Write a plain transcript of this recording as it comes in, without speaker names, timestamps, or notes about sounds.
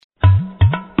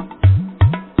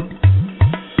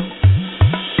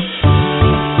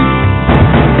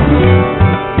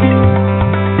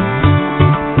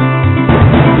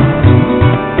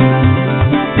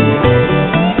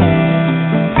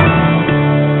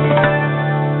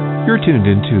You're tuned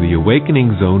into the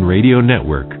Awakening Zone Radio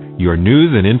Network, your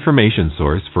news and information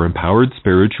source for empowered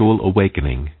spiritual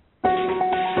awakening.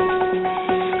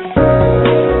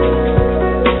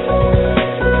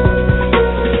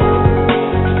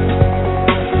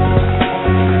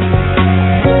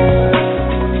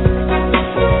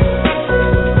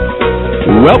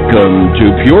 Welcome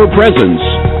to Pure Presence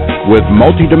with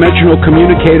multidimensional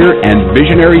communicator and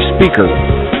visionary speaker,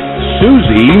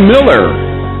 Susie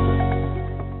Miller.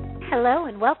 Hello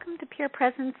and welcome to Pure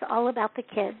Presence, all about the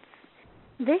kids.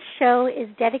 This show is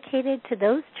dedicated to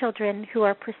those children who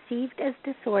are perceived as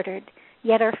disordered,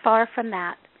 yet are far from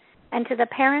that, and to the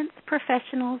parents,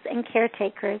 professionals, and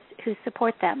caretakers who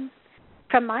support them.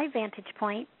 From my vantage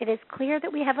point, it is clear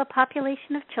that we have a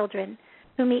population of children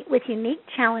who meet with unique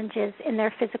challenges in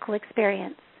their physical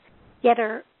experience, yet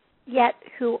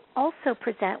who also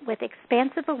present with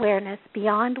expansive awareness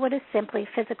beyond what is simply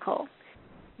physical.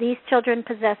 These children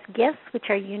possess gifts which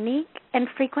are unique and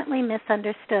frequently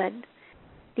misunderstood.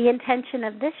 The intention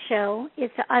of this show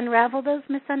is to unravel those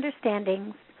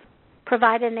misunderstandings,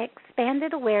 provide an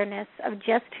expanded awareness of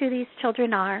just who these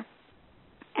children are,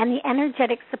 and the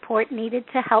energetic support needed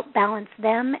to help balance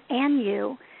them and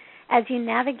you as you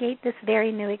navigate this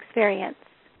very new experience.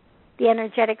 The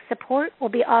energetic support will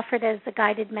be offered as a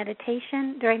guided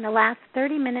meditation during the last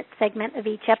 30-minute segment of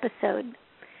each episode.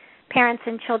 Parents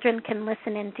and children can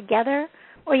listen in together,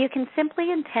 or you can simply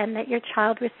intend that your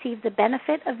child receive the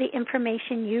benefit of the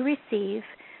information you receive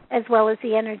as well as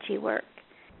the energy work.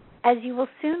 As you will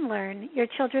soon learn, your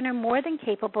children are more than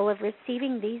capable of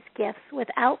receiving these gifts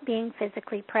without being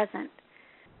physically present.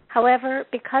 However,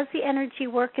 because the energy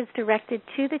work is directed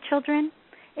to the children,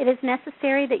 it is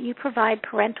necessary that you provide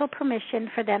parental permission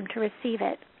for them to receive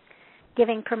it.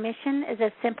 Giving permission is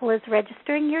as simple as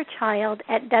registering your child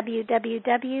at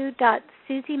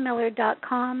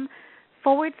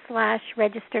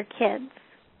www.susiemiller.com/registerkids.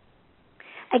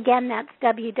 Again, that's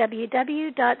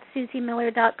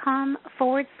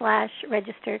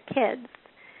www.susiemiller.com/registerkids.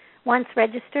 Once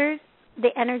registered,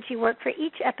 the energy work for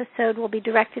each episode will be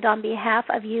directed on behalf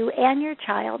of you and your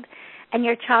child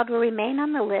will remain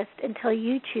on the list until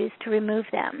you choose to remove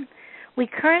them. We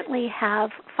currently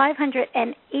have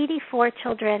 584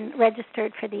 children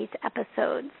registered for these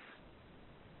episodes.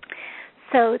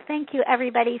 So thank you,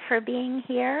 everybody, for being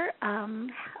here.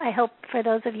 I hope for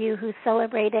those of you who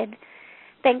celebrated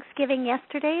Thanksgiving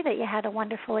yesterday that you had a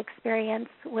wonderful experience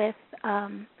with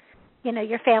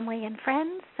your family and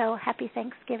friends. So happy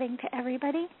Thanksgiving to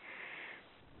everybody.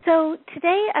 So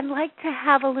today I'd like to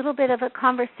have a little bit of a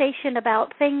conversation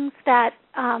about things that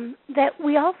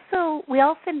we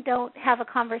often don't have a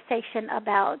conversation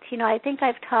about. I think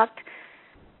I've talked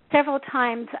several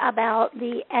times about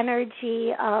the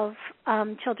energy of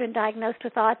children diagnosed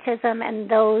with autism and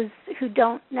those who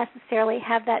don't necessarily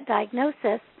have that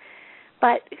diagnosis,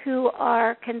 but who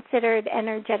are considered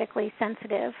energetically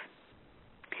sensitive.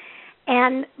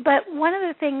 But one of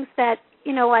the things that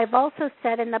I've also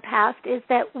said in the past is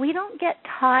that we don't get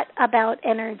taught about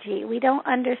energy. We don't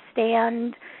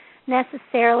understand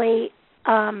necessarily,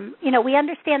 we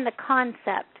understand the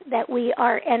concept that we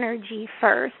are energy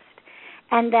first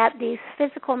and that these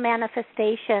physical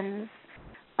manifestations,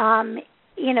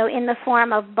 in the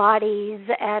form of bodies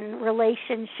and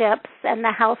relationships and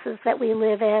the houses that we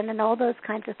live in and all those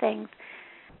kinds of things,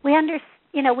 we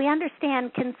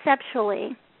understand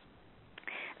conceptually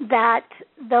that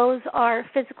those are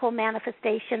physical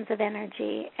manifestations of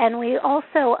energy. And we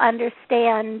also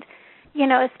understand,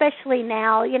 especially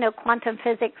now, quantum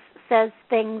physics says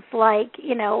things like,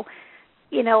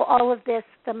 all of this,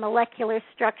 the molecular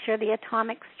structure, the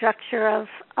atomic structure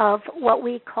of what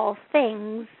we call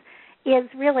things is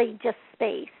really just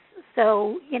space.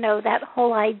 So, that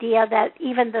whole idea that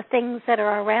even the things that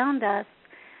are around us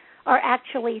are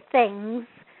actually things,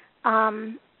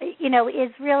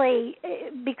 is really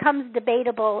becomes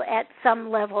debatable at some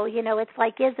level. It's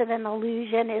like, is it an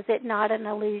illusion? Is it not an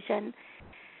illusion?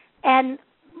 And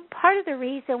part of the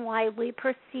reason why we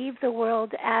perceive the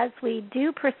world as we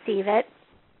do perceive it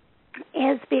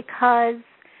is because,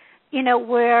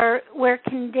 we're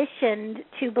conditioned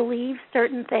to believe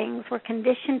certain things. We're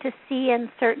conditioned to see in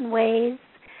certain ways.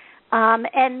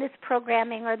 And this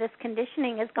programming or this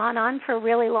conditioning has gone on for a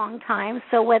really long time.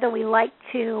 So whether we like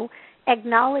to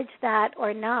acknowledge that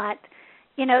or not,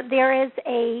 there is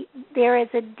a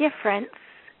difference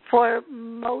for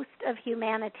most of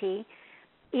humanity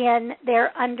in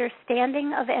their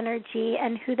understanding of energy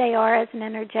and who they are as an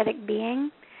energetic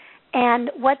being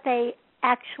and what they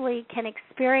actually can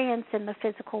experience in the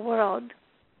physical world.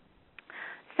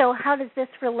 So how does this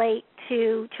relate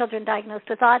to children diagnosed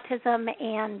with autism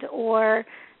and or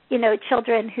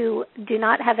children who do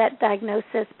not have that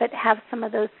diagnosis but have some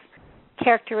of those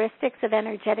characteristics of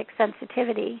energetic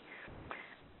sensitivity.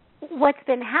 What's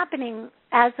been happening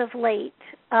as of late,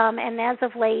 and as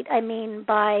of late I mean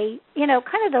by,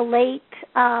 kind of the late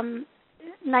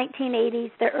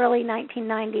 1980s, the early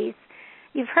 1990s,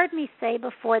 you've heard me say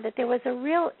before that there was a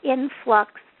real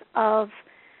influx of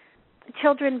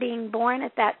children being born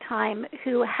at that time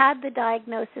who had the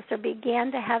diagnosis or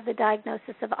began to have the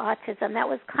diagnosis of autism. That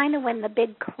was kind of when the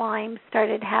big climb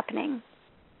started happening.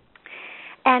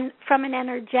 And from an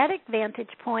energetic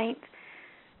vantage point,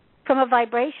 from a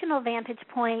vibrational vantage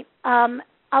point,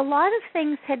 a lot of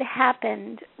things had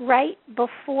happened right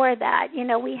before that.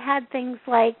 We had things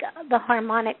like the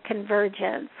harmonic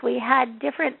convergence. We had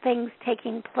different things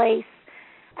taking place,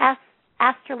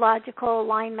 astrological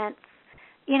alignments,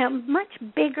 much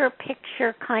bigger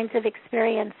picture kinds of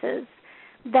experiences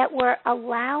that were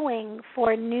allowing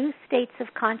for new states of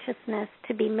consciousness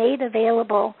to be made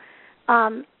available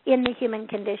in the human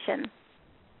condition,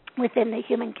 within the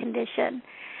human condition.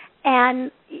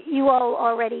 And you all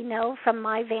already know from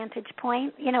my vantage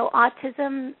point,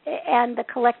 autism and the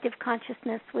collective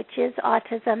consciousness, which is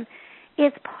autism,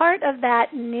 is part of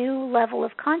that new level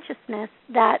of consciousness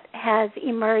that has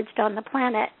emerged on the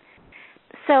planet.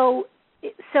 So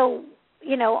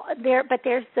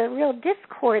there's a real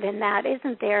discord in that,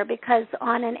 isn't there? Because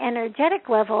on an energetic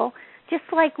level, just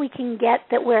like we can get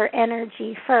that we're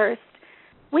energy first,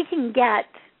 we can get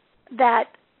that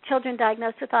children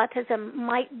diagnosed with autism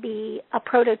might be a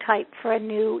prototype for a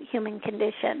new human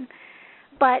condition.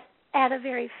 But at a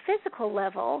very physical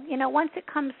level, once it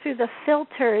comes through the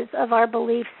filters of our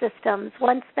belief systems,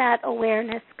 once that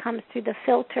awareness comes through the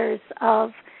filters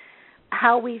of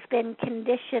how we've been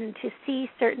conditioned to see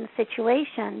certain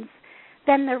situations,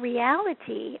 then the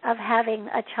reality of having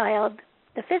a child,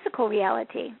 the physical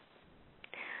reality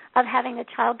of having a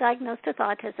child diagnosed with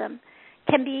autism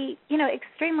can be,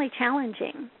 extremely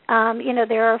challenging.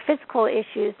 There are physical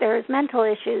issues, there's mental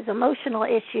issues, emotional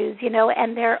issues,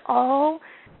 and they're all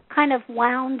kind of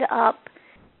wound up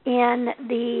in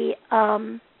the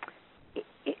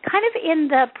in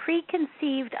the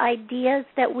preconceived ideas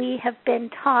that we have been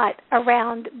taught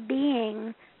around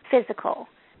being physical.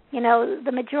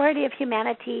 The majority of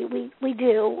humanity, we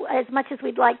do, as much as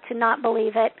we'd like to not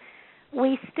believe it,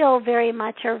 we still very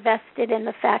much are vested in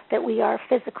the fact that we are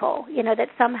physical, that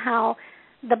somehow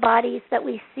the bodies that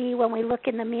we see when we look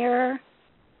in the mirror,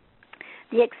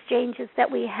 the exchanges that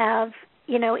we have,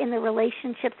 in the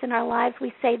relationships in our lives,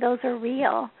 we say those are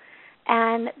real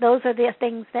and those are the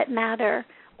things that matter,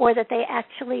 or that they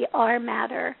actually are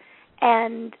matter.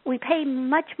 And we pay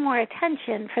much more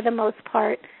attention, for the most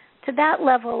part, to that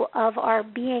level of our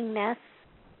beingness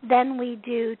than we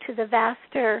do to the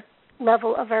vaster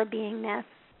level of our beingness,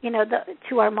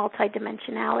 to our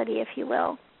multidimensionality, if you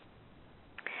will.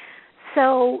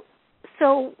 So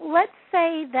let's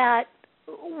say that,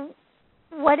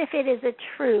 what if it is a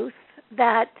truth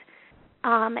that,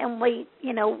 and we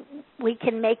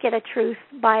can make it a truth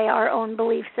by our own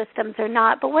belief systems or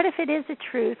not, but what if it is a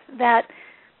truth that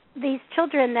these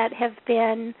children that have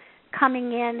been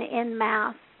coming in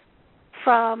mass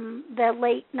from the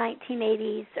late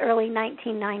 1980s, early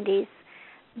 1990s,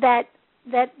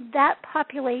 that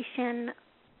population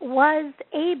was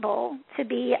able to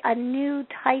be a new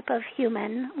type of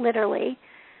human, literally,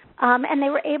 and they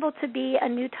were able to be a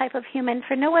new type of human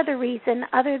for no other reason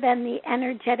other than the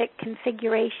energetic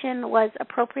configuration was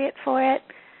appropriate for it.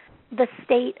 The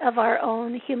state of our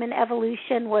own human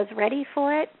evolution was ready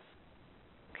for it.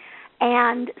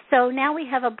 And so now we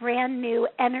have a brand new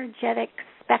energetic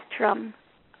spectrum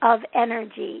of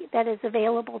energy that is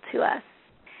available to us.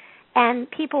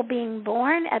 And people being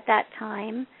born at that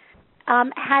time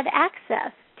had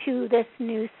access to this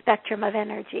new spectrum of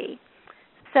energy.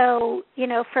 So,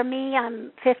 for me,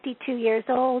 I'm 52 years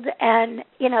old, and,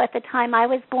 at the time I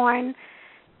was born,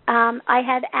 I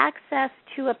had access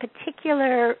to a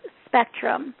particular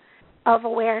spectrum of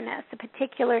awareness, a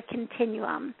particular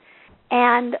continuum.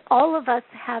 And all of us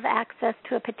have access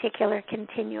to a particular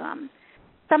continuum.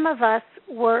 Some of us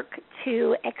work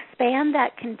to expand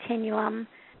that continuum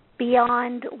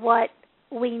beyond what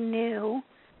we knew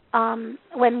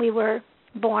when we were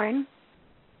born,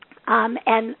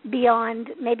 and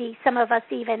beyond, maybe some of us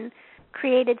even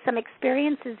created some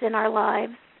experiences in our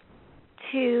lives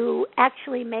to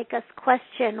actually make us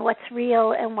question what's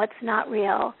real and what's not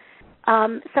real.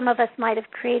 Some of us might have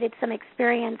created some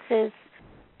experiences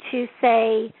to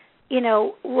say,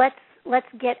 let's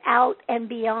get out and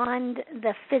beyond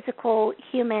the physical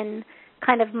human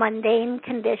kind of mundane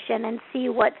condition and see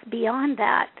what's beyond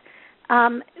that.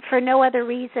 for no other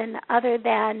reason other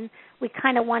than we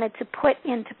kind of wanted to put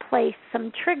into place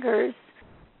some triggers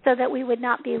so that we would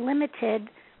not be limited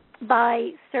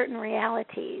by certain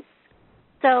realities.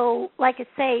 So, like I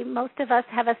say, most of us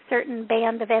have a certain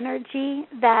band of energy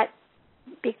that,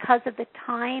 because of the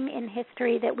time in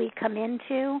history that we come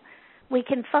into, we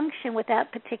can function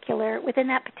within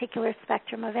that particular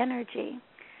spectrum of energy.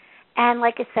 And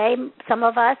like I say, some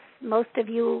of us, most of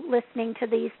you listening to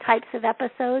these types of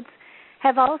episodes,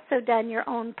 have also done your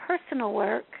own personal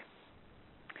work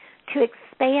to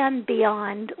expand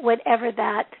beyond whatever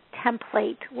that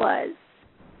template was.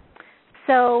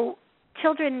 So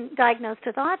children diagnosed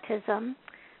with autism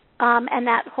and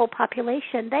that whole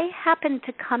population, they happened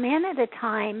to come in at a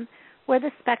time where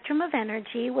the spectrum of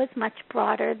energy was much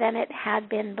broader than it had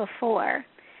been before.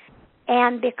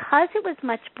 And because it was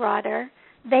much broader,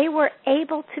 they were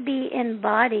able to be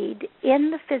embodied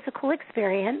in the physical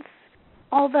experience,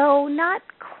 although not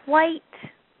quite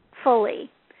fully.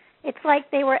 It's like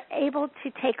they were able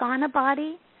to take on a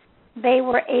body. They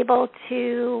were able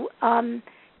to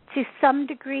some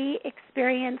degree,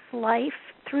 experience life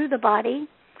through the body,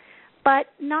 but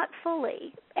not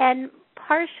fully. And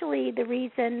partially the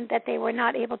reason that they were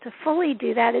not able to fully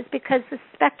do that is because the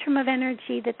spectrum of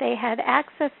energy that they had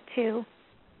access to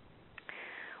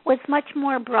was much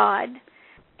more broad.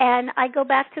 And I go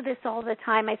back to this all the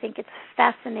time. I think it's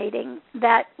fascinating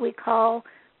that we call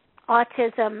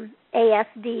autism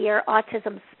ASD or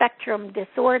autism spectrum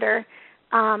disorder,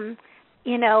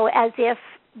 as if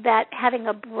that having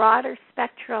a broader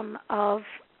spectrum of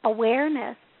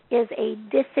awareness is a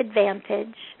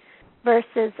disadvantage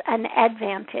versus an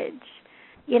advantage.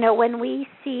 When we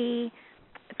see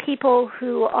people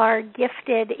who are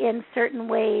gifted in certain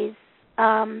ways,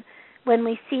 when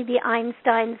we see the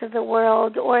Einsteins of the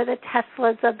world or the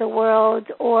Teslas of the world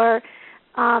or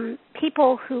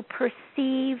people who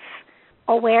perceive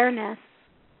awareness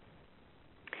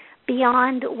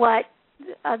beyond what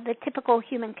the typical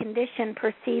human condition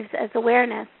perceives as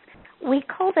awareness, we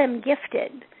call them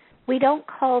gifted. We don't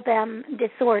call them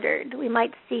disordered. We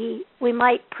might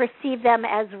perceive them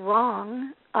as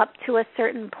wrong up to a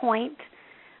certain point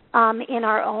in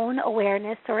our own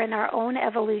awareness or in our own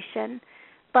evolution.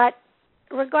 But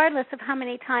regardless of how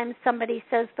many times somebody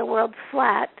says the world's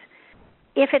flat,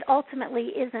 if it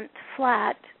ultimately isn't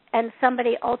flat and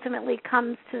somebody ultimately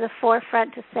comes to the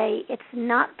forefront to say it's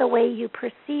not the way you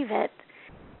perceive it,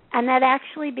 and that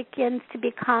actually begins to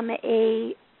become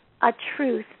a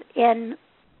truth in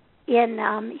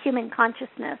human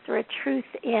consciousness or a truth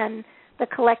in the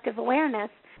collective awareness,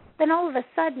 then all of a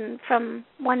sudden, from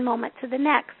one moment to the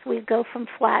next, we go from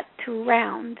flat to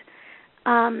round.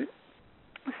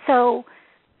 So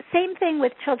same thing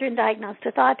with children diagnosed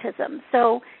with autism.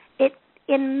 So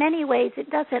in many ways, it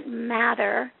doesn't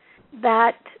matter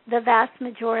that the vast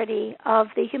majority of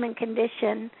the human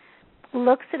condition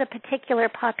looks at a particular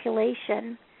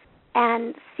population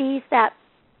and sees that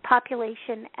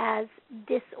population as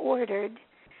disordered,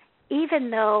 even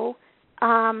though,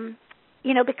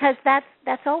 because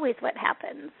that's always what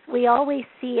happens. We always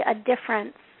see a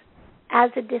difference as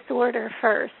a disorder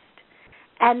first,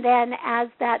 and then as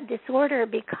that disorder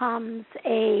becomes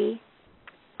a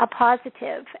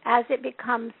positive, as it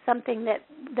becomes something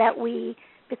that we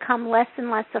become less and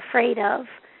less afraid of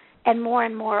and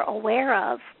more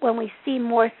aware of, when we see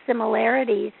more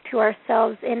similarities to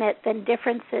ourselves in it than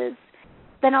differences,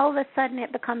 then all of a sudden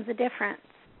it becomes a difference.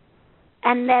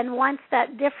 And then once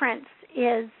that difference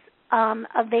is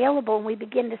available and we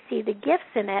begin to see the gifts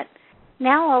in it,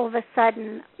 now all of a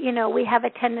sudden, we have a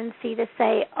tendency to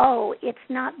say, oh, it's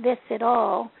not this at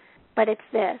all, but it's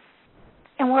this.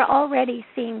 And we're already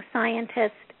seeing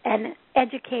scientists and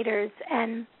educators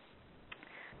and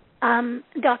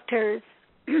doctors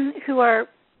who are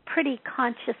pretty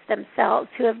conscious themselves,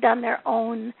 who have done their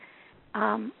own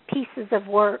pieces of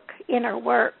work, inner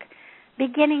work,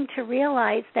 beginning to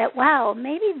realize that, wow,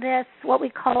 maybe this, what we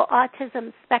call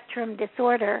autism spectrum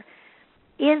disorder,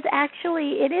 is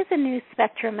actually, it is a new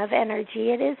spectrum of energy.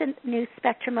 It is a new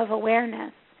spectrum of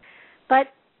awareness. But,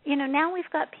 now we've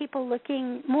got people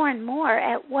looking more and more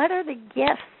at what are the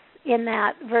gifts in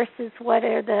that versus what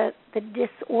are the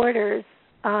disorders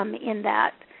in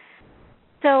that.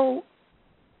 So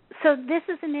this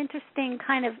is an interesting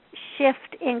kind of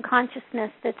shift in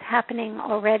consciousness that's happening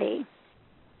already.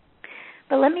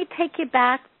 But let me take you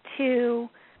back to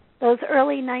those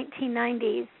early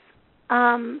 1990s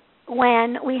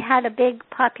when we had a big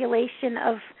population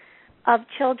of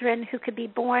children who could be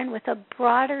born with a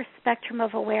broader spectrum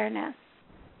of awareness.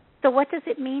 So what does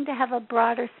it mean to have a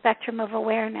broader spectrum of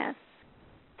awareness?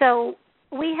 So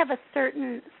we have a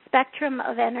certain spectrum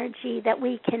of energy that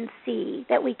we can see,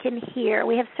 that we can hear.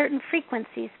 We have certain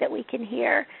frequencies that we can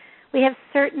hear. We have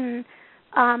certain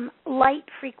light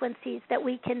frequencies that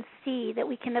we can see, that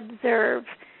we can observe.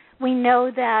 We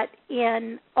know that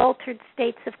in altered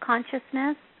states of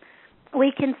consciousness,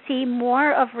 we can see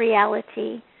more of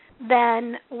reality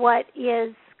than what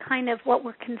is kind of what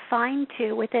we're confined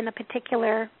to within a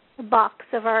particular box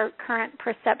of our current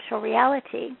perceptual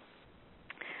reality.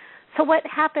 So what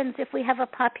happens if we have a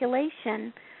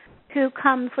population who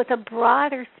comes with a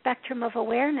broader spectrum of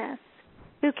awareness,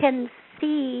 who can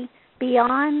see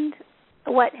beyond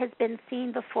what has been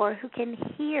seen before, who can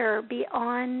hear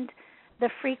beyond the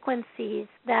frequencies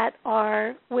that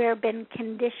we've been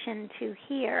conditioned to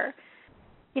hear?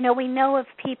 You know, we know of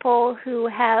people who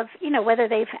have, whether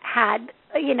they've had,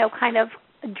 kind of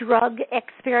drug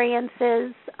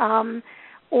experiences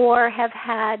or have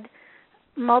had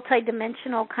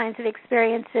multidimensional kinds of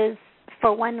experiences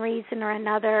for one reason or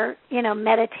another,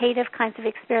 meditative kinds of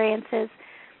experiences.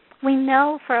 We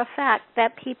know for a fact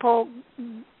that people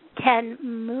can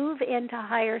move into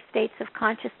higher states of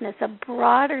consciousness, a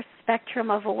broader spectrum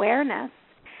of awareness,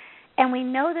 and we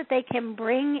know that they can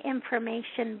bring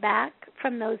information back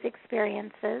from those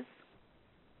experiences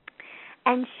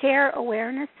and share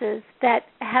awarenesses that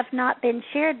have not been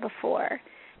shared before.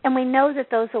 And we know that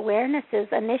those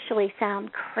awarenesses initially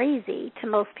sound crazy to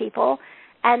most people,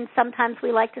 and sometimes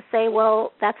we like to say,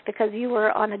 well, that's because you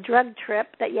were on a drug trip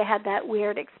that you had that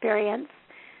weird experience.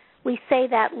 We say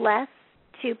that less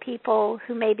to people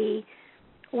who maybe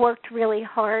worked really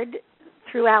hard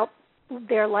throughout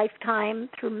their lifetime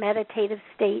through meditative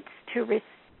states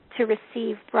to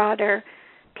receive broader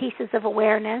pieces of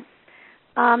awareness.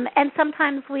 And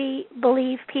sometimes we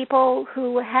believe people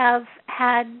who have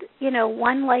had,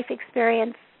 one life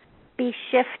experience be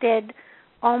shifted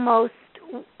almost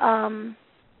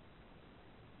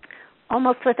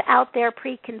without their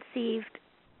preconceived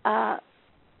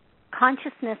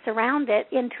consciousness around it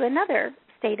into another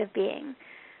state of being.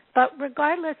 But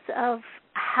regardless of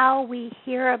how we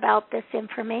hear about this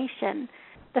information,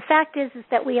 the fact is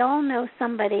that we all know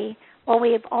somebody, or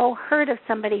we have all heard of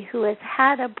somebody who has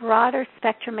had a broader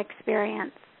spectrum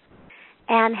experience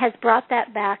and has brought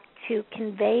that back to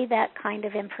convey that kind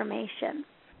of information.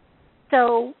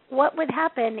 So what would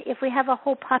happen if we have a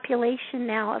whole population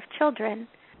now of children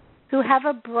who have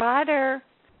a broader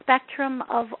spectrum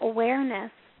of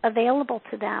awareness available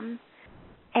to them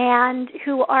and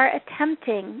who are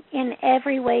attempting in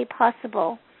every way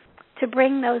possible to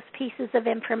bring those pieces of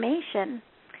information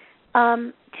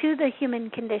to the human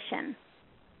condition?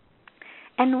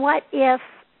 And what if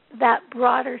that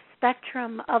broader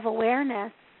spectrum of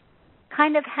awareness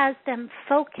kind of has them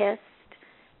focused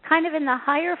kind of in the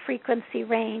higher frequency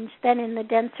range than in the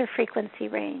denser frequency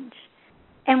range?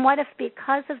 And what if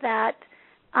because of that,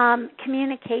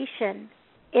 communication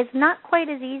is not quite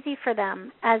as easy for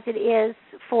them as it is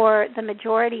for the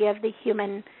majority of the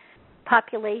human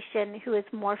population who is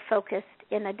more focused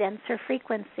in a denser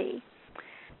frequency?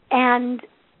 And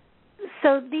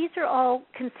so these are all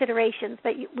considerations,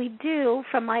 but we do,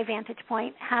 from my vantage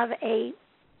point, have a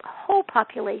whole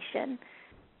population,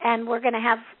 and we're going to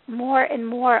have more and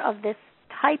more of this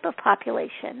type of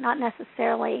population, not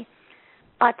necessarily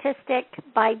autistic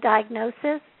by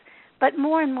diagnosis, but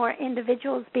more and more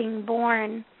individuals being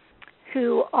born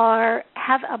who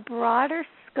have a broader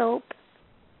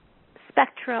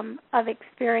spectrum of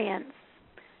experience,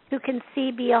 who can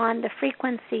see beyond the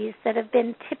frequencies that have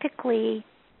typically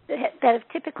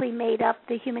made up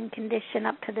the human condition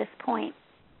up to this point.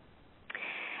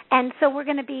 And so we're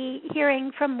going to be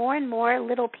hearing from more and more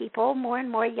little people, more and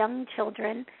more young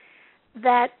children,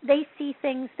 that they see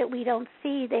things that we don't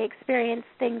see, they experience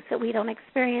things that we don't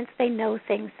experience, they know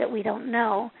things that we don't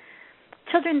know.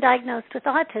 Children diagnosed with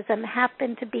autism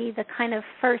happen to be the kind of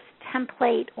first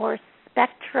template or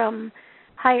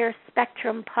higher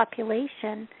spectrum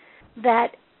population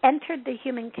that entered the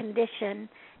human condition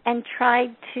and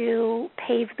tried to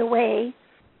pave the way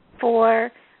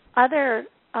for other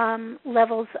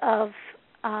levels of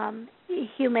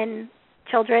human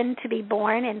children to be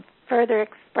born and further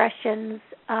expressions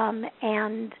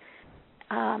and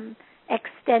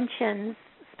extensions,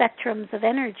 spectrums of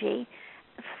energy,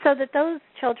 so that those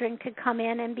children could come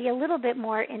in and be a little bit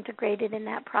more integrated in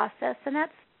that process. And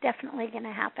that's definitely going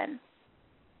to happen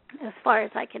as far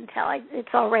as I can tell.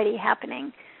 It's already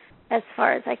happening as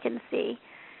far as I can see.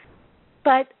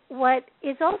 But what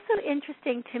is also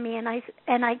interesting to me, and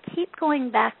I keep going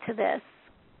back to this,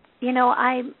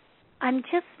 I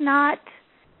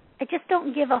just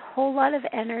don't give a whole lot of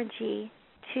energy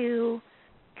to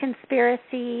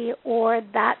conspiracy or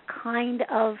that kind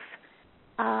of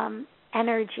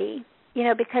energy,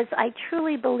 because I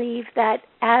truly believe that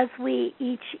as we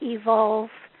each evolve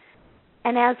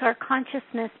and as our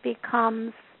consciousness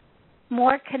becomes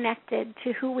more connected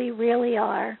to who we really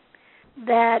are,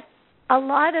 that a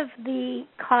lot of the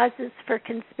causes for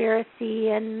conspiracy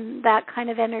and that kind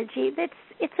of energy,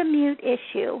 it's a mute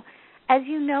issue. As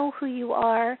you know who you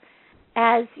are,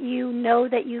 as you know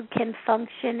that you can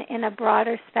function in a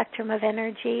broader spectrum of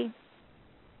energy,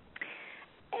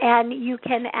 and you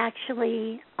can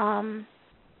actually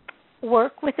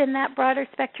work within that broader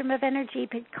spectrum of energy,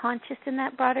 be conscious in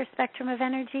that broader spectrum of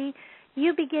energy,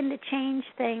 you begin to change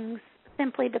things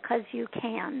simply because you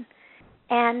can.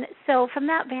 And so from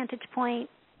that vantage point,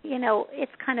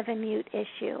 it's kind of a mute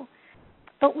issue.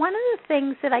 But one of the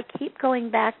things that I keep going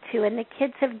back to, and the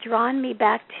kids have drawn me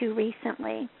back to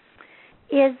recently,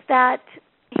 is that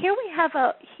here we have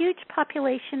a huge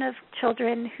population of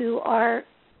children who are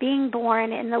being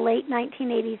born in the late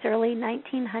 1980s, early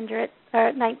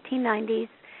 1990s,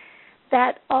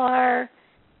 that are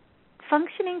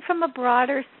functioning from a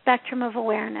broader spectrum of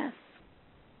awareness.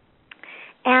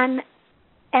 And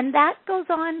that goes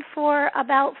on for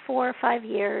about 4 or 5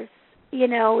 years,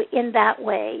 in that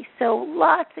way. So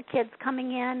lots of kids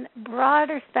coming in,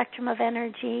 broader spectrum of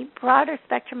energy, broader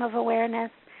spectrum of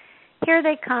awareness. Here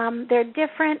they come. They're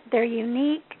different. They're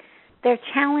unique. They're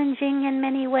challenging in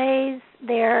many ways.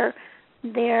 They're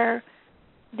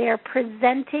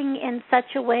presenting in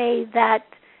such a way that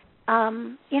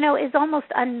is almost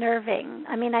unnerving.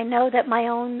 I mean, I know that my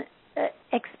own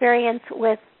experience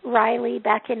with Riley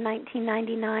back in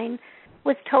 1999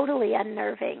 was totally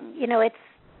unnerving. It's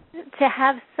to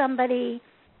have somebody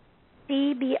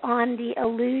see beyond the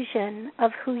illusion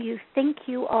of who you think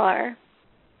you are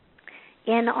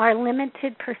in our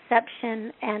limited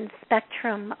perception and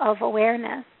spectrum of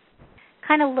awareness,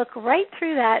 kind of look right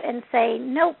through that and say,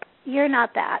 nope, you're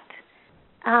not that.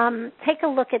 Take a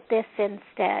look at this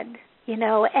instead,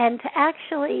 and to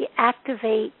actually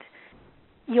activate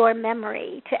your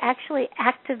memory, to actually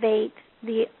activate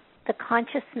the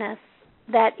consciousness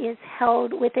that is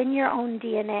held within your own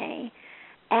DNA,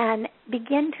 and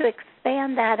begin to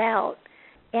expand that out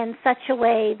in such a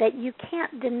way that you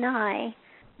can't deny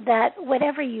that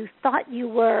whatever you thought you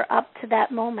were up to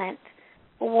that moment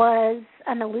was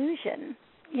an illusion,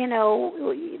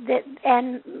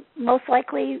 and most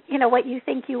likely, what you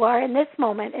think you are in this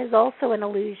moment is also an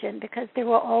illusion, because there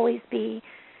will always be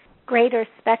greater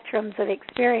spectrums of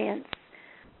experience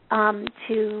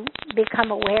to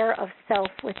become aware of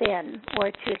self within,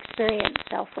 or to experience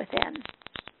self within.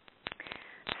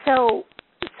 So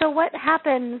what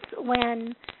happens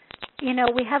when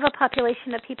we have a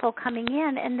population of people coming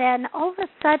in, and then all of a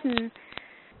sudden,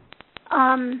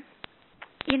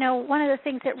 one of the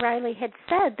things that Riley had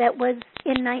said that was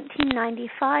in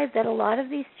 1995 that a lot of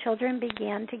these children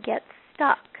began to get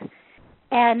stuck.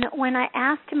 And when I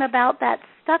asked him about that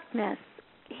stuckness,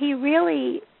 he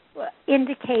really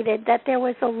indicated that there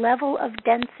was a level of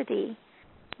density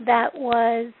that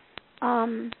was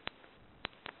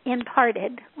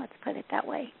imparted, let's put it that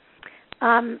way,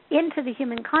 into the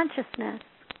human consciousness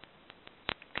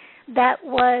that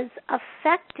was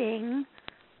affecting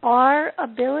our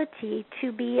ability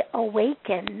to be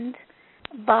awakened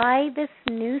by this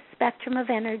new spectrum of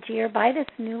energy, or by this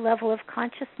new level of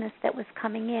consciousness that was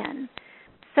coming in.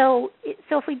 So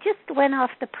if we just went off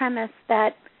the premise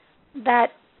that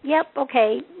yep,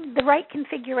 okay, the right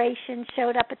configuration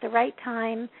showed up at the right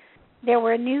time, there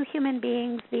were new human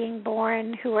beings being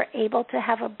born who were able to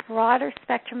have a broader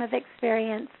spectrum of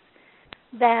experience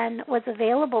than was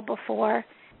available before,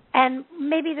 and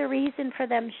maybe the reason for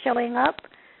them showing up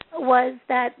was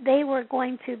that they were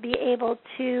going to be able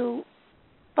to,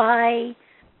 by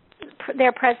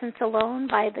their presence alone,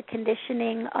 by the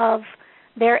conditioning of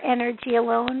their energy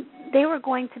alone, they were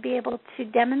going to be able to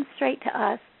demonstrate to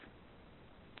us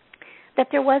that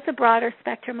there was a broader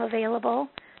spectrum available,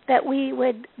 that we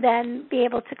would then be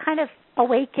able to kind of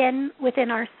awaken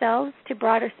within ourselves to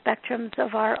broader spectrums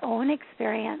of our own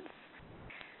experience.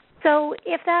 So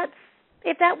if that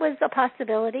was a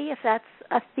possibility, if that's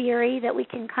a theory that we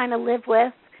can kind of live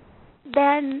with,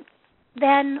 then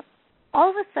all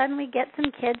of a sudden we get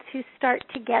some kids who start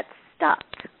to get stuck.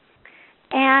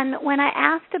 And when I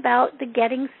asked about the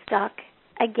getting stuck,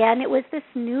 again, it was this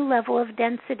new level of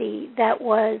density that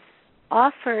was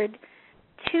offered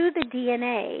to the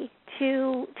DNA,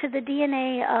 to the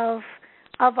DNA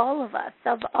of all of us,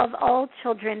 of all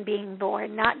children being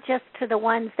born, not just to the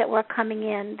ones that were coming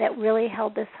in that really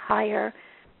held this higher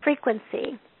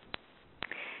frequency.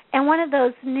 And one of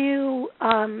those new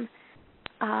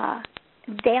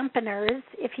dampeners,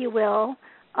 if you will,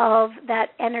 of that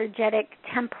energetic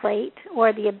template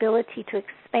or the ability to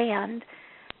expand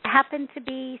happened to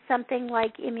be something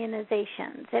like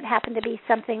immunizations. It happened to be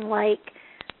something like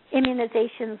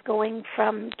immunizations going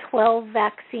from 12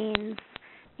 vaccines,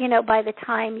 by the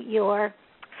time you're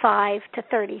 5 to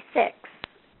 36,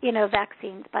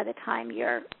 vaccines by the time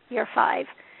you're 5.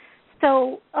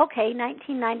 So,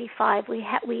 1995, we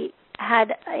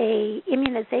had a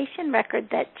immunization record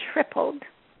that tripled.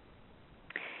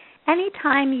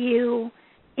 Anytime you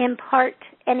impart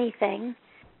anything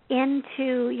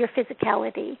into your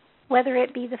physicality, whether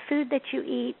it be the food that you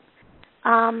eat,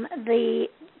 the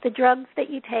drugs that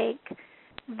you take,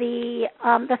 the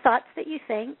thoughts that you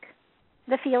think,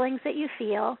 the feelings that you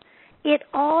feel, it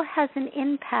all has an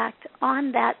impact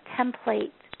on that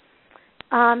template,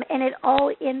 and it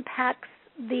all impacts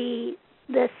the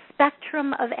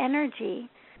spectrum of energy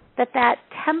that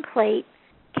template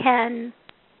can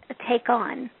take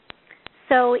on.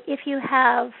 So if you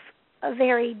have a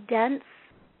very dense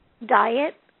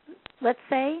diet, let's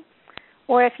say,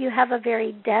 or if you have a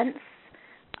very dense,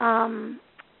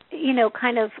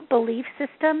 kind of belief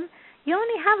system, you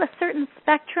only have a certain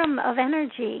spectrum of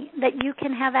energy that you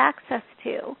can have access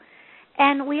to.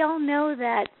 And we all know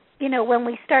that, when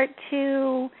we start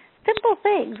to, simple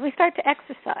things, we start to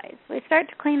exercise, we start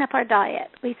to clean up our diet,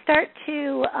 we start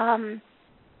to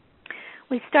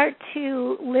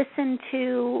listen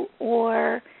to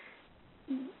or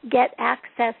get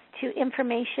access to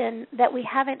information that we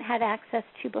haven't had access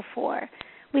to before.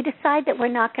 We decide that we're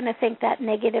not going to think that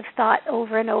negative thought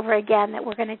over and over again, that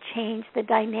we're going to change the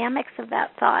dynamics of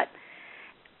that thought.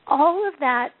 All of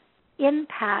that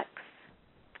impacts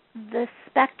the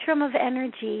spectrum of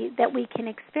energy that we can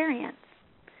experience.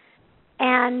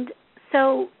 And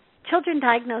so children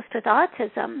diagnosed with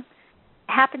autism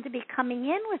happen to be coming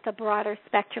in with a broader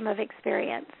spectrum of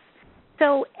experience.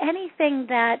 So anything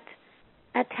that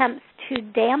attempts to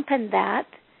dampen that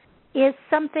is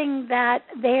something that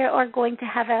they are going to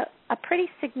have a pretty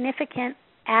significant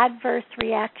adverse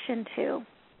reaction to.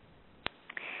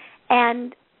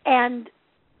 And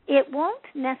it won't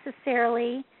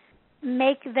necessarily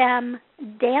make them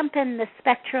dampen the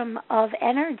spectrum of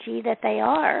energy that they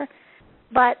are,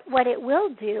 but what it will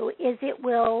do is it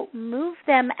will move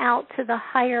them out to the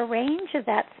higher range of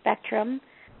that spectrum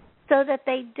so that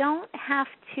they don't have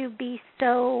to be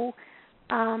so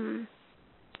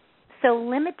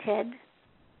limited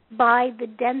by the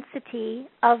density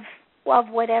of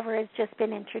whatever has just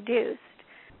been introduced.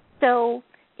 So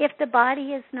if the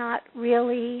body is not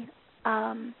really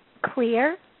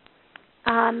clear,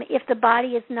 if the body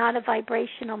is not a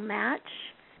vibrational match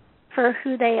for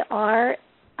who they are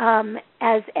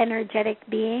as energetic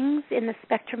beings in the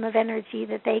spectrum of energy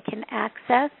that they can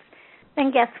access,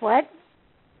 then guess what?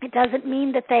 It doesn't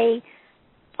mean that they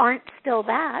aren't still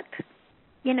that.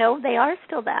 They are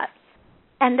still that.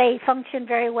 And they function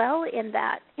very well in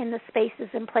that, in the spaces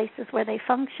and places where they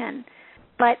function.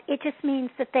 But it just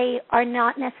means that they are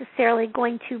not necessarily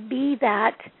going to be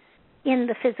that in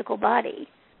the physical body,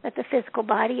 that the physical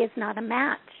body is not a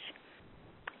match.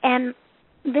 And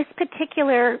this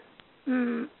particular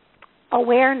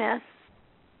awareness,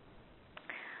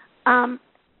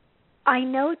 I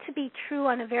know to be true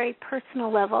on a very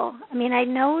personal level. I mean, I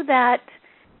know that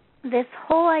this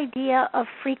whole idea of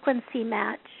frequency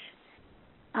match,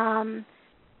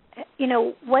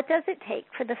 what does it take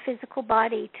for the physical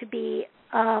body to be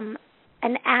an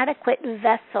adequate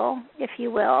vessel, if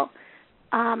you will,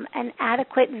 an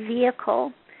adequate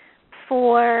vehicle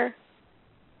for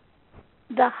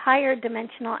the higher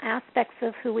dimensional aspects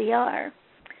of who we are?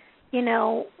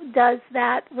 Does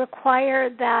that require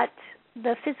that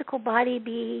the physical body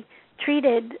be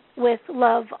treated with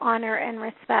love, honor, and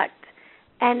respect?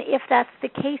 And if that's the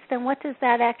case, then what does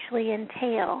that actually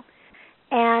entail?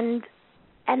 And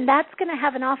that's going to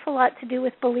have an awful lot to do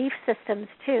with belief systems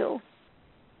too,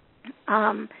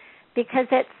 because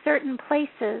at certain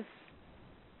places,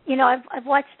 I've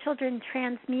watched children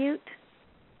transmute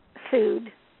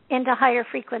food into higher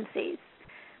frequencies.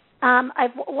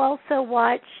 I've also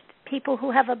watched people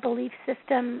who have a belief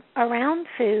system around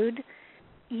food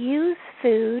use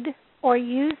food or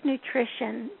use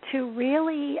nutrition to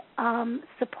really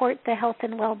support the health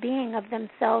and well-being of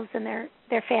themselves and their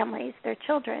families, their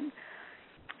children.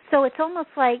 So it's almost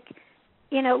like,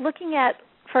 looking at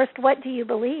first, what do you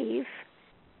believe?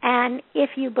 And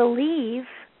if you believe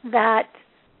that,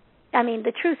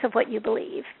 the truth of what you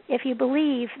believe, if you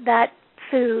believe that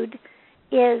food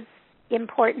is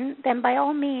important, then by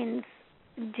all means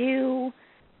do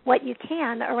what you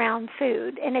can around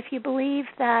food. And if you believe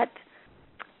that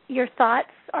your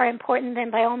thoughts are important, then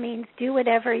by all means do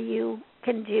whatever you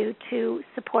can do to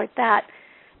support that.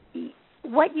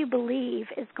 What you believe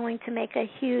is going to make a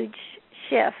huge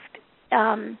shift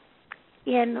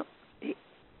in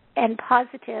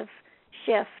positive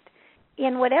shift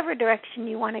in whatever direction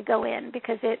you want to go in,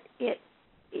 because it is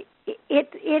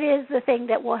the thing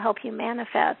that will help you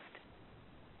manifest.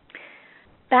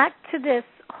 Back to this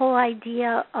whole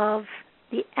idea of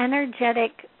the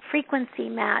energetic frequency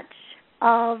match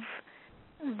of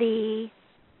the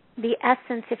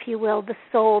essence, if you will, the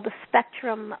soul, the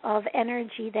spectrum of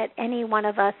energy that any one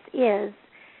of us is,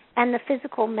 and the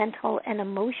physical, mental, and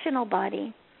emotional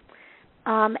body,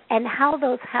 and how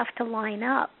those have to line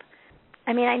up.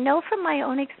 I mean, I know from my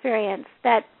own experience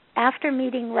that after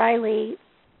meeting Riley,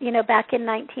 back in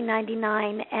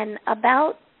 1999, and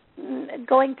about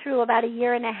going through about a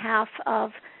year and a half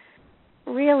of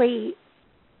really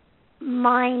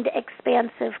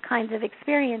mind-expansive kinds of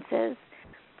experiences,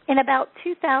 in about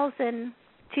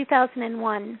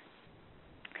 2001,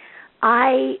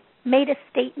 I made a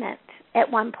statement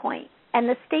at one point, and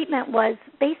the statement was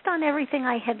based on everything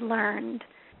I had learned,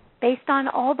 based on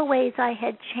all the ways I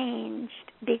had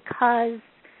changed, because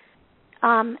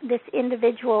this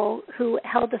individual who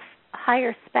held a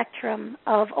higher spectrum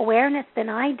of awareness than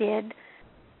I did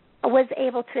was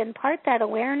able to impart that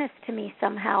awareness to me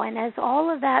somehow. And as all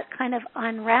of that kind of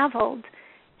unraveled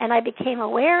and I became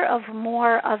aware of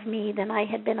more of me than I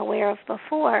had been aware of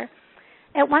before,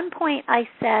 at one point I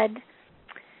said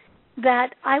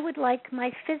that I would like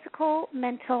my physical,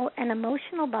 mental, and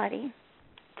emotional body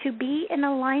to be in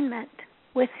alignment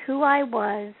with who I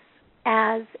was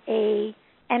as a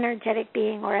energetic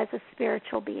being or as a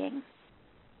spiritual being.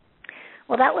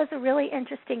 Well, that was a really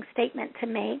interesting statement to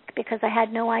make because I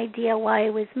had no idea why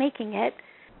I was making it.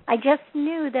 I just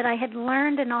knew that I had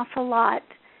learned an awful lot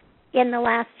in the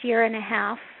last year and a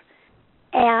half,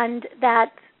 and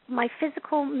that my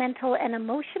physical, mental, and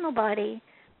emotional body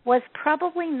was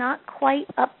probably not quite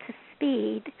up to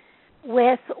speed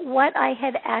with what I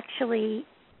had actually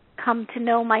come to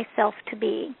know myself to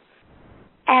be.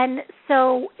 And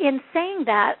so in saying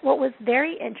that, what was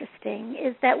very interesting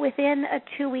is that within a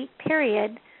 2-week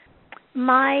period,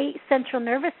 my central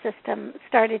nervous system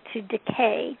started to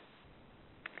decay.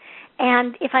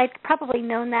 And if I'd probably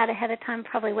known that ahead of time,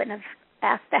 probably wouldn't have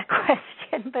asked that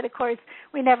question. But, of course,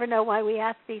 we never know why we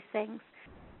ask these things.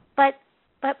 But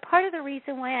part of the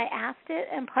reason why I asked it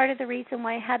and part of the reason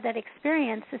why I had that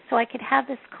experience is so I could have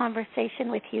this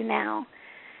conversation with you now.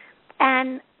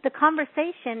 And the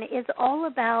conversation is all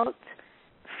about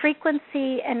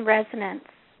frequency and resonance.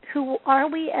 Who are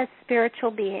we as spiritual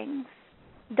beings?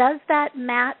 Does that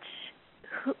match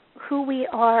who we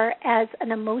are as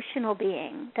an emotional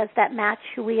being? Does that match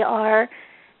who we are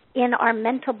in our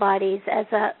mental bodies as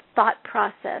a thought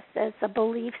process, as a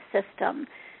belief system?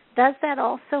 Does that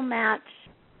also match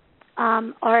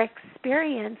our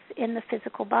experience in the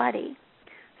physical body?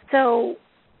 So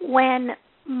when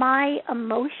my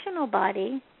emotional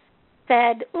body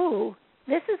said, ooh,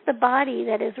 this is the body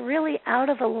that is really out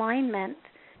of alignment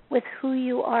with who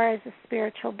you are as a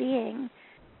spiritual being,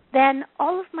 then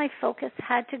all of my focus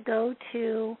had to go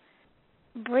to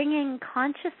bringing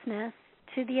consciousness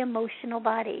to the emotional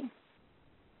body.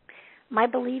 My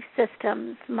belief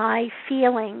systems, my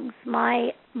feelings,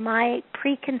 my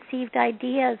preconceived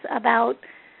ideas about,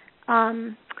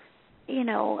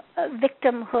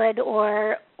 victimhood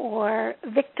or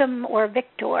victim or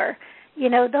victor,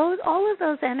 all of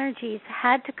those energies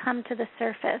had to come to the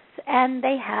surface, and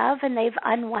they have, and they've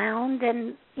unwound,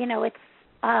 and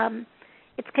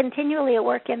it's continually a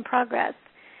work in progress.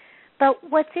 But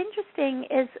what's interesting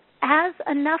is as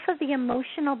enough of the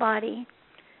emotional body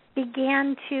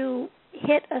began to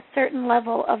hit a certain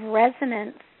level of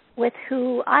resonance with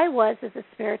who I was as a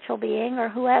spiritual being or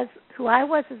who I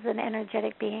was as an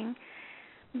energetic being,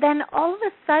 then all of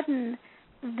a sudden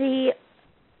the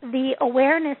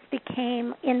awareness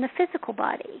became in the physical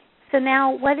body. So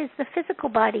now what is the physical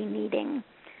body needing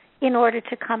in order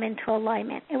to come into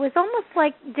alignment? It was almost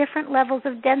like different levels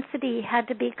of density had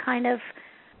to be kind of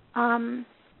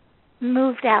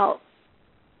moved out.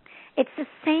 It's the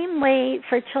same way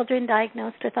for children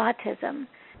diagnosed with autism.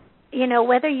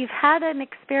 Whether you've had an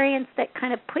experience that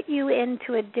kind of put you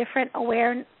into a different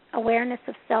awareness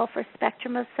of self or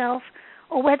spectrum of self,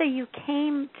 or whether you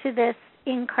came to this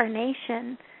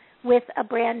incarnation with a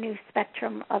brand new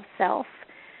spectrum of self,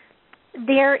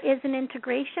 there is an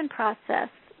integration process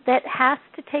that has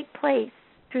to take place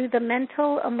through the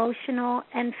mental, emotional,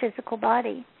 and physical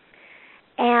body.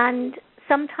 And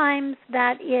sometimes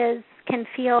that can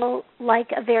feel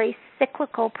like a very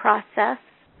cyclical process.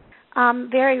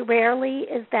 Very rarely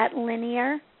is that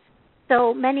linear.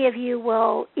 So many of you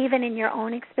will, even in your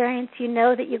own experience, you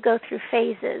know that you go through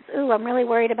phases. Ooh, I'm really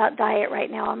worried about diet right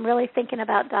now. I'm really thinking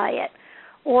about diet.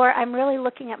 Or I'm really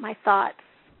looking at my thoughts.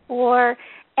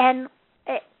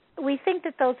 We think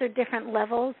that those are different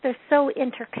levels. They're so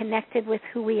interconnected with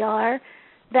who we are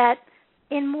that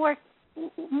in more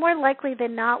likely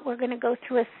than not, we're going to go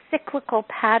through a cyclical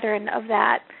pattern of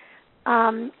that,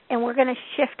 and we're going to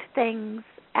shift things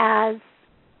as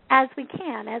we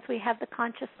can, as we have the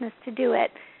consciousness to do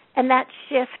it. And that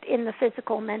shift in the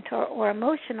physical, mental, or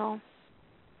emotional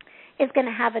is going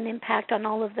to have an impact on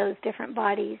all of those different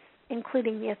bodies,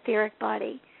 including the etheric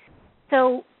body.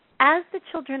 So as the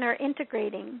children are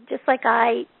integrating, just like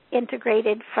I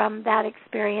integrated from that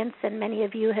experience, and many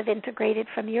of you have integrated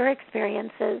from your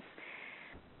experiences,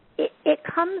 it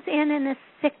comes in a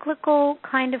cyclical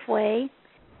kind of way,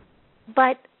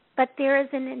 but there is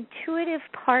an intuitive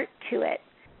part to it.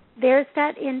 There's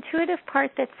that intuitive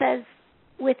part that says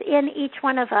within each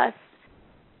one of us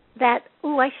that,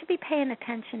 I should be paying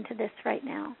attention to this right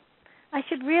now. I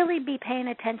should really be paying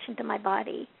attention to my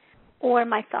body or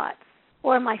my thoughts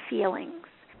or my feelings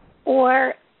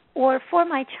or for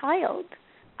my child,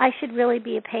 I should really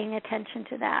be paying attention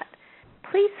to that.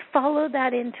 Please follow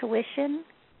that intuition.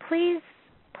 Please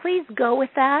go with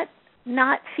that,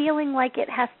 not feeling like it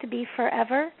has to be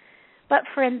forever, but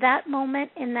for in that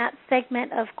moment, in that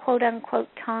segment of quote-unquote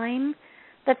time,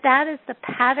 that is the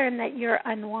pattern that you're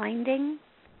unwinding,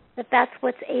 that's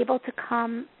what's able to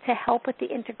come to help with the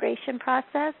integration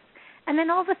process. And then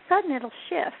all of a sudden it'll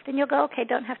shift, and you'll go, okay,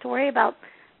 don't have to worry about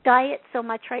diet so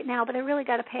much right now, but I really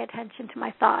got to pay attention to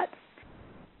my thoughts.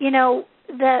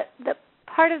 The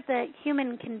part of the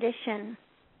human condition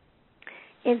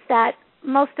is that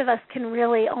most of us can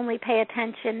really only pay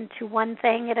attention to one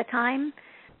thing at a time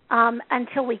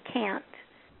until we can't,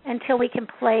 until we can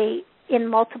play in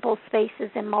multiple spaces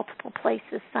in multiple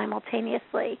places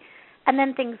simultaneously. And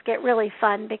then things get really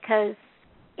fun because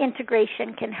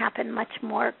integration can happen much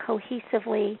more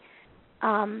cohesively,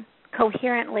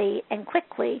 coherently, and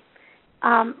quickly.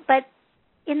 But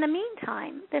in the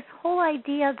meantime, this whole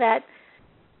idea that,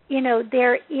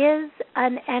 there is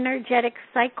an energetic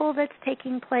cycle that's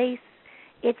taking place.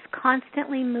 It's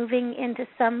constantly moving into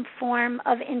some form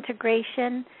of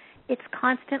integration. It's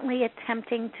constantly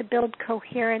attempting to build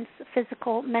coherence,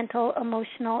 physical, mental,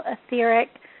 emotional, etheric,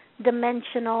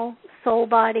 dimensional, soul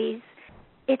bodies.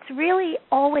 It's really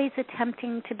always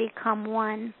attempting to become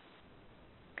one.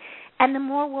 And the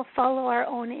more we'll follow our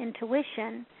own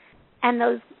intuition and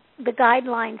the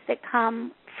guidelines that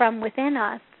come from within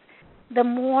us, the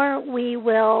more we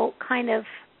will kind of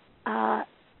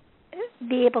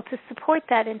be able to support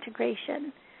that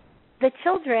integration. The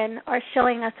children are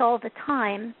showing us all the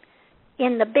time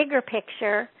in the bigger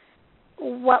picture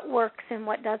what works and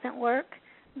what doesn't work.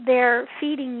 They're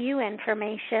feeding you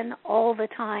information all the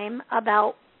time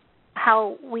about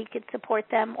how we could support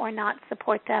them or not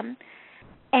support them.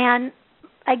 And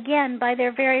again, by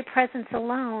their very presence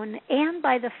alone, and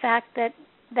by the fact that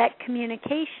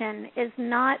communication is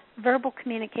not, verbal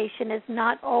communication is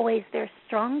not always their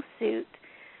strong suit,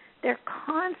 they're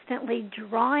constantly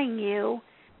drawing you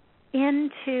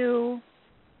into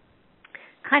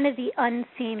kind of the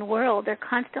unseen world. They're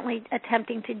constantly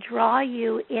attempting to draw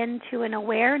you into an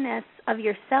awareness of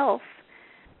yourself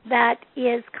that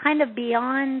is kind of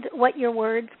beyond what your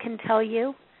words can tell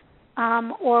you,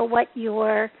 or what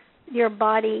your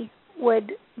body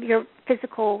would, your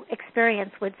physical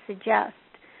experience would suggest.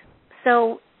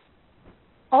 So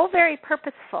all very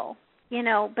purposeful,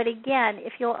 but again,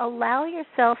 if you'll allow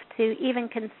yourself to even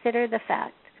consider the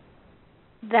fact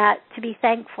that, to be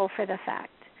thankful for the fact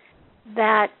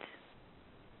that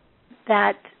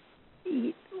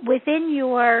within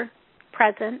your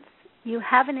presence you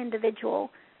have an individual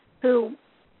who,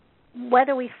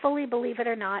 whether we fully believe it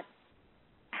or not,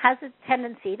 has a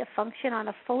tendency to function on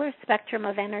a fuller spectrum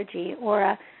of energy or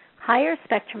a higher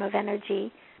spectrum of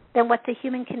energy than what the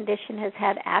human condition has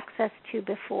had access to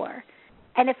before.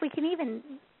 And if we can even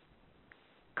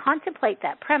contemplate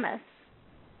that premise,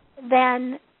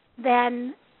 then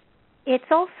it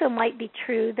also might be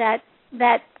true that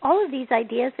all of these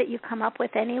ideas that you come up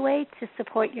with anyway to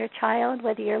support your child,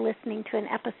 whether you're listening to an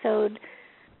episode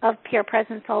of Pure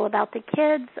Presence all about the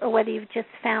kids, or whether you've just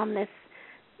found this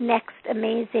next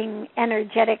amazing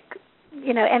energetic,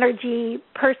 energy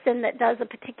person that does a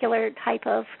particular type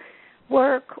of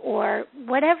work, or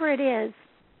whatever it is,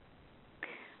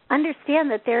 understand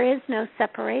that there is no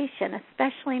separation,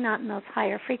 especially not in those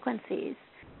higher frequencies.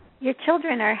 Your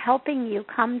children are helping you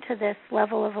come to this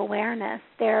level of awareness.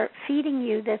 They're feeding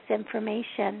you this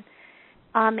information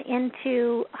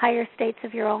into higher states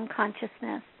of your own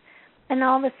consciousness. and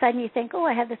all of a sudden you think, oh,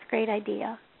 I have this great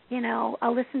idea.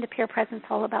 I'll listen to Pure Presence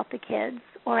All About the Kids,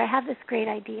 or I have this great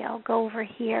idea. I'll go over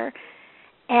here.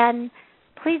 And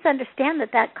please understand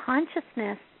that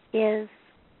consciousness is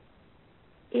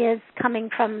coming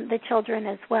from the children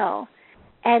as well.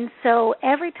 And so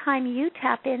every time you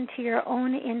tap into your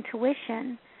own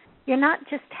intuition, you're not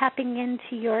just tapping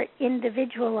into your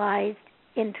individualized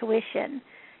intuition.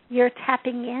 You're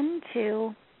tapping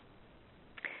into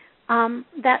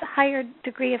that higher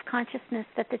degree of consciousness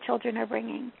that the children are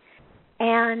bringing.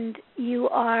 And you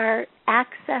are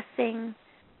accessing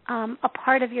a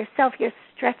part of yourself. You're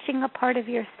stretching a part of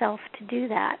yourself to do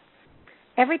that.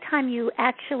 Every time you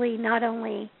actually not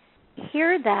only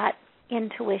hear that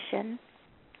intuition,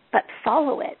 but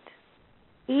follow it,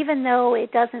 even though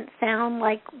it doesn't sound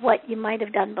like what you might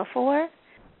have done before,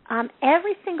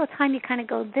 every single time you kind of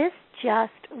go, this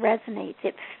just resonates.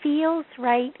 It feels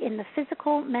right in the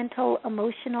physical, mental,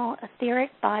 emotional, etheric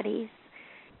bodies.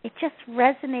 It just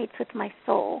resonates with my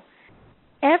soul.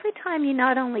 Every time you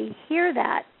not only hear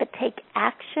that, but take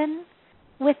action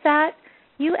with that,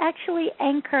 you actually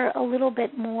anchor a little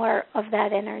bit more of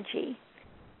that energy.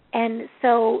 And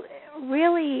so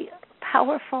really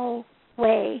powerful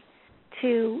way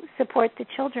to support the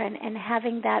children and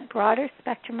having that broader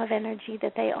spectrum of energy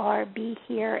that they are, be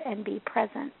here and be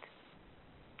present.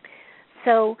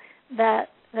 So the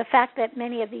fact that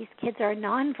many of these kids are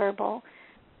nonverbal,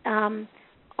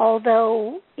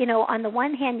 although, on the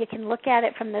one hand you can look at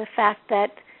it from the fact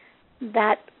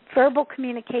that verbal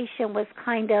communication was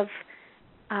kind of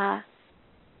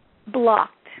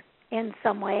blocked in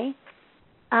some way.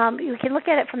 You can look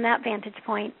at it from that vantage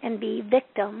point and be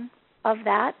victim of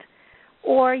that,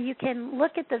 or you can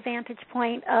look at the vantage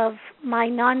point of my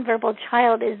nonverbal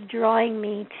child is drawing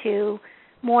me to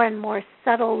more and more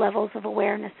subtle levels of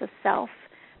awareness of self,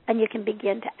 and you can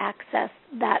begin to access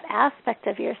that aspect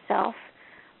of yourself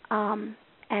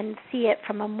and see it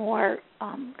from a more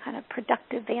kind of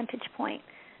productive vantage point.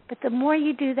 But the more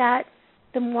you do that,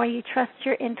 the more you trust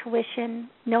your intuition,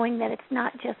 knowing that it's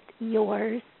not just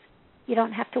yours. You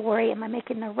don't have to worry, am I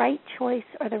making the right choice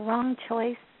or the wrong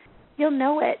choice? You'll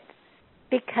know it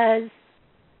because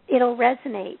it'll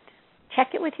resonate.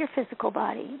 Check it with your physical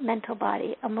body, mental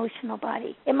body, emotional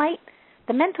body.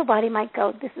 The mental body might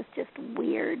go, this is just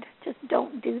weird. Just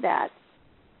don't do that.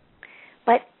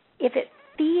 But if it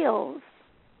feels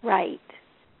right,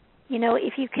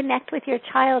 if you connect with your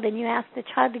child and you ask the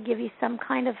child to give you some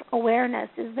kind of awareness,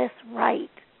 is this right,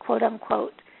 quote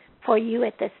unquote, for you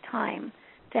at this time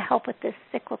to help with this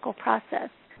cyclical process,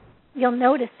 you'll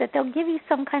notice that they'll give you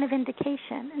some kind of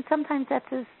indication. And sometimes that's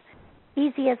as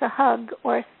easy as a hug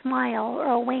or a smile or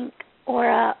a wink or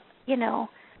a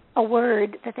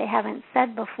word that they haven't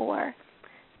said before.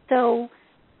 So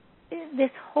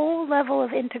this whole level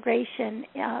of integration,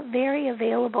 very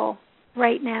available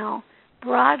right now.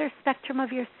 Broader spectrum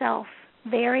of yourself,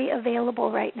 very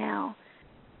available right now.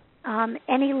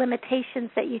 Any limitations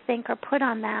that you think are put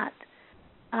on that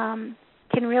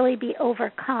can really be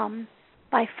overcome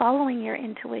by following your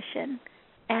intuition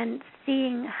and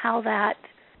seeing how that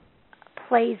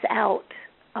plays out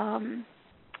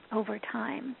over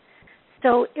time.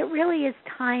 So it really is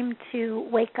time to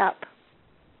wake up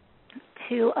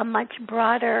to a much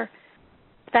broader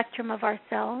spectrum of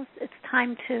ourselves. It's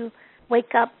time to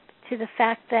wake up to the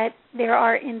fact that there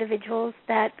are individuals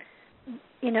that,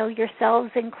 yourselves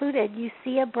included, you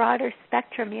see a broader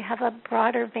spectrum, you have a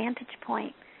broader vantage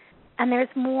point, and there's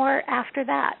more after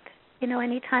that.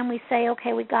 Anytime we say,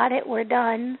 okay, we got it, we're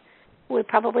done, we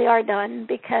probably are done,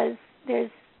 because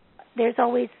there's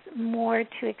always more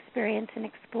to experience and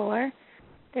explore.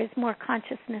 There's more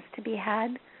consciousness to be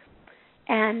had.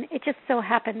 And it just so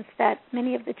happens that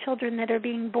many of the children that are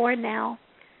being born now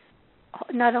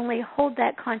not only hold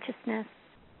that consciousness,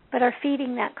 but are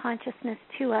feeding that consciousness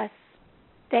to us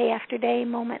day after day,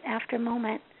 moment after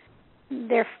moment.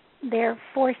 They're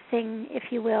forcing, if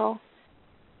you will,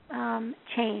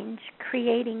 change,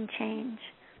 creating change,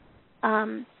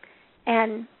 and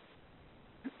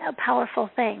a powerful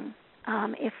thing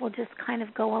if we'll just kind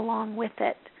of go along with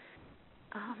it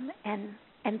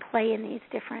and play in these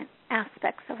different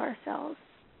aspects of ourselves.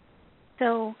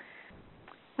 So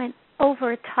went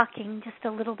over talking just a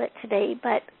little bit today,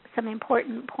 but some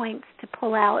important points to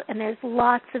pull out, and there's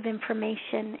lots of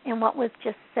information in what was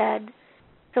just said.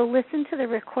 So listen to the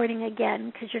recording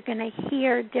again, because you're going to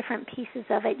hear different pieces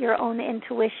of it. Your own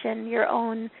intuition, your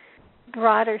own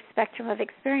broader spectrum of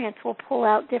experience will pull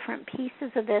out different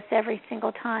pieces of this every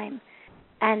single time.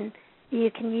 And you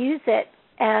can use it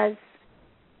as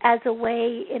a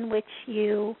way in which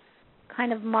you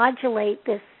kind of modulate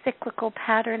this cyclical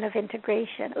pattern of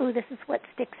integration. Ooh, this is what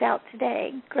sticks out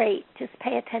today. Great. Just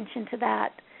pay attention to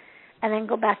that and then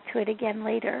go back to it again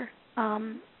later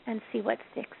and see what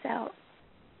sticks out.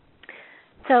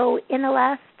 So in the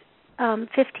last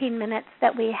 15 minutes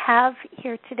that we have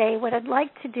here today, what I'd like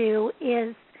to do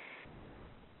is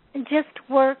just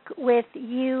work with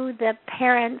you, the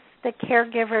parents, the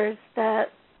caregivers, the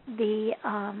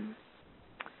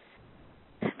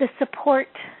support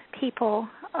people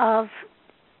of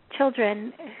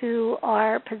children who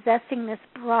are possessing this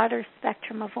broader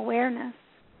spectrum of awareness.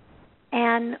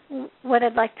 And what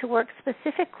I'd like to work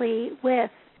specifically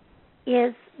with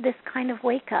is this kind of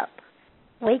wake-up,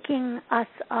 waking us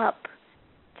up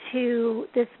to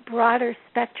this broader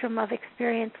spectrum of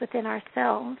experience within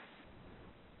ourselves,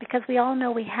 because we all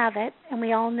know we have it, and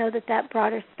we all know that that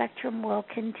broader spectrum will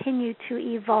continue to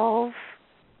evolve,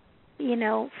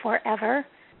 forever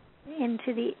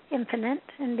into the infinite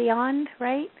and beyond,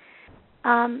 right?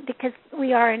 Because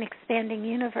we are an expanding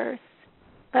universe.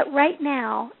 But right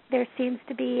now, there seems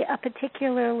to be a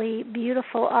particularly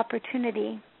beautiful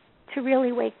opportunity to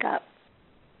really wake up.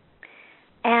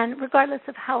 And regardless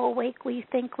of how awake we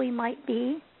think we might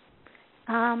be,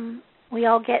 we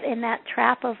all get in that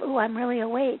trap of, oh, I'm really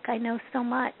awake. I know so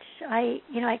much. I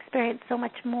experience so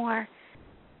much more.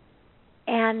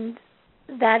 And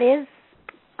that is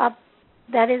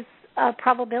a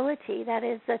probability. That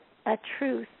is a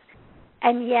truth.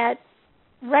 And yet,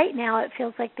 right now, it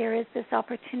feels like there is this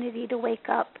opportunity to wake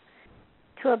up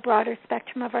to a broader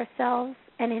spectrum of ourselves,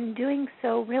 and in doing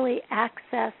so, really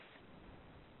access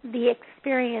the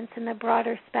experience in the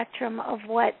broader spectrum of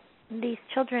what these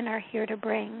children are here to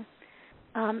bring.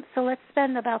 So let's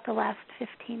spend about the last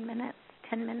 15 minutes,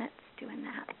 10 minutes doing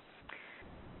that.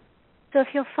 So if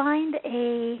you'll find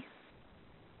a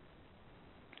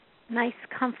nice,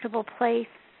 comfortable place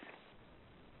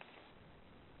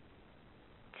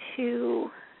to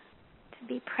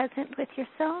be present with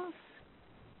yourselves,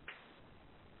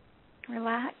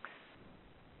 relax.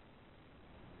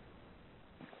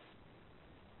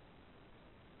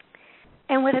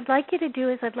 And what I'd like you to do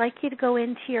is I'd like you to go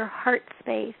into your heart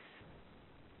space.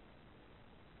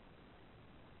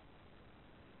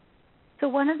 So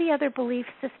one of the other belief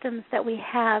systems that we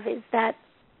have is that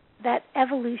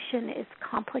evolution is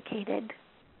complicated.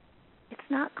 It's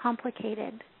not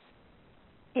complicated.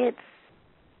 It's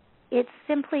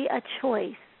simply a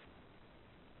choice.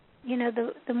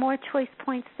 The more choice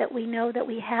points that we know that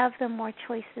we have, the more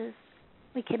choices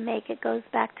we can make. It goes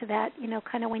back to that,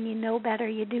 kind of when you know better,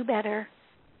 you do better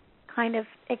kind of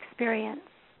experience.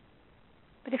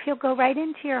 But if you'll go right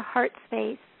into your heart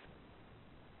space,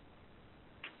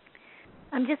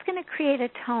 I'm just going to create a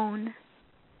tone.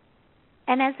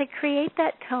 And as I create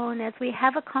that tone, as we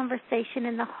have a conversation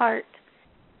in the heart,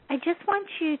 I just want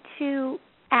you to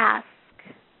ask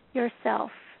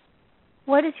yourself,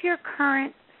 what is your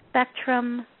current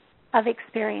spectrum of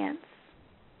experience?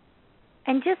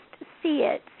 And just see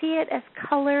it. See it as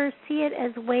color, see it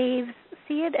as waves,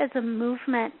 see it as a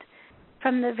movement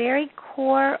from the very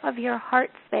core of your heart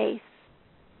space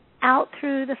out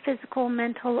through the physical,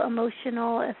 mental,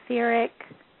 emotional, etheric,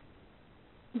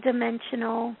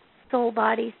 dimensional soul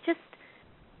bodies. Just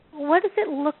what does it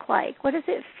look like? What does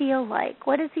it feel like?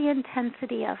 What is the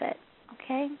intensity of it?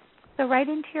 Okay? So right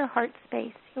into your heart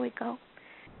space. Here we go.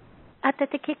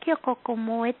 Atatekikyo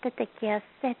kokomoe tatekia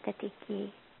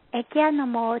setatiki. Ekia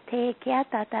namo te ekia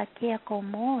tatakia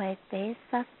komoe te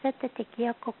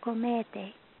sasetekia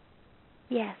kokomete.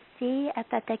 Yes, see,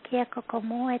 atatekia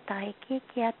kokomoe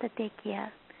taekia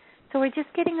tatekia. So we're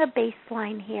just getting a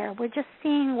baseline here. We're just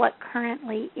seeing what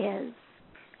currently is.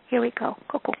 Here we go.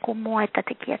 Kokomoe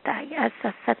tatekia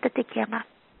sasetekia ma.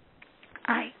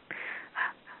 Ai.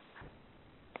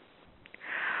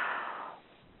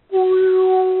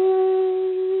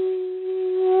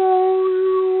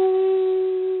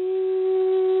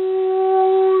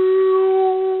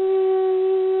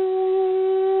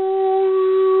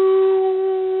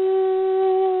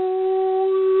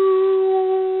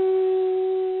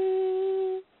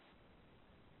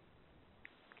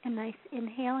 A nice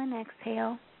inhale and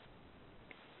exhale.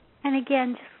 And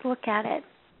again, just look at it.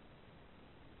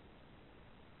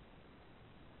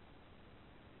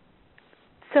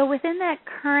 So within that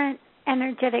current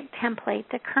energetic template,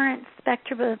 the current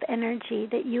spectrum of energy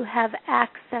that you have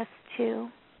access to,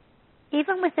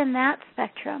 even within that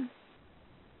spectrum,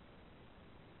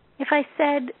 if I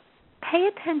said, pay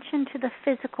attention to the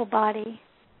physical body,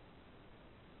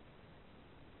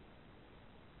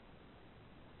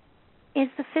 is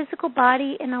the physical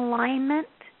body in alignment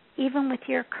even with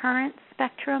your current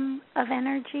spectrum of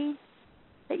energy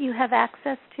that you have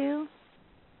access to?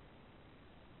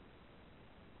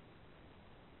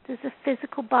 Does the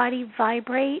physical body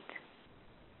vibrate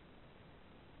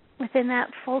within that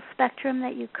full spectrum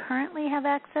that you currently have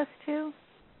access to?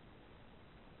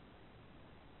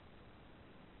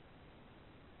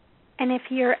 And if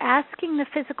you're asking the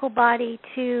physical body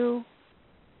to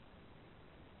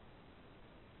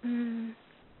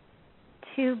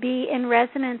be in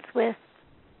resonance with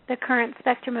the current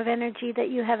spectrum of energy that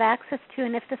you have access to,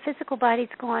 and if the physical body's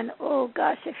going, oh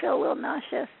gosh, I feel a little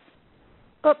nauseous,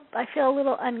 I feel a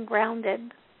little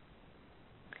ungrounded,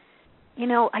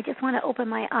 I just want to open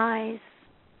my eyes.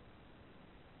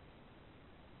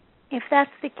 If that's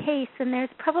the case, then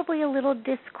there's probably a little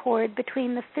discord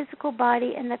between the physical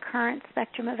body and the current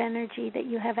spectrum of energy that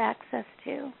you have access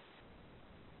to.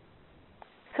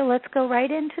 So let's go right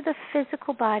into the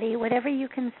physical body, whatever you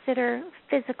consider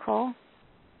physical.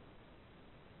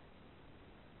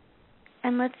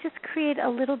 And let's just create a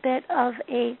little bit of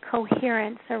a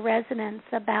coherence, a resonance,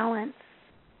 a balance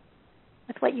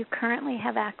with what you currently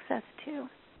have access to.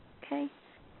 Okay?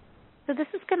 So this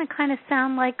is going to kind of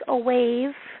sound like a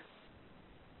wave.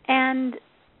 And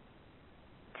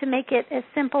to make it as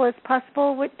simple as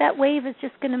possible, that wave is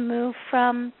just going to move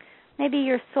from maybe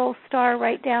your soul star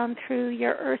right down through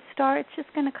your earth star. It's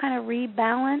just going to kind of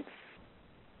rebalance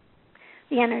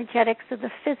the energetics of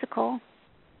the physical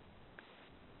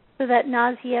so that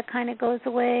nausea kind of goes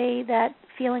away, that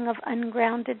feeling of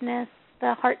ungroundedness,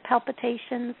 the heart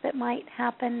palpitations that might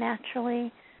happen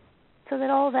naturally, so that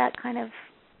all that kind of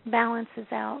balances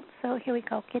out. So here we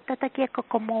go. Okay, here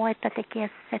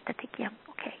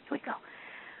we go.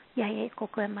 Yeah,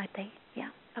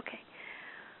 okay.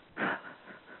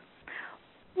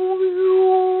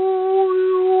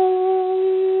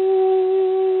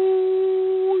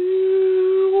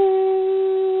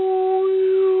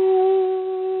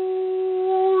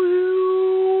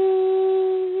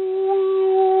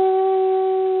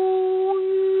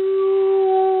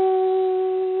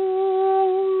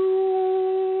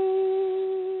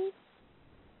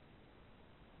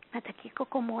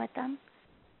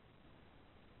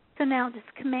 So now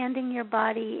just commanding your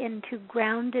body into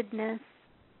groundedness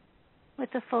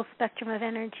with the full spectrum of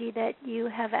energy that you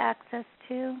have access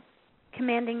to,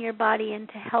 commanding your body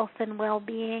into health and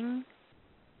well-being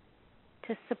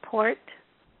to support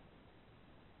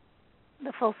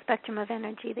the full spectrum of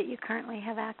energy that you currently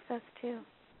have access to.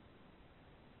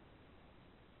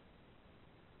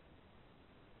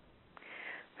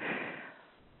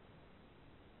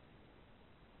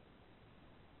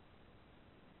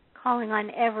 Calling on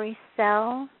every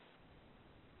cell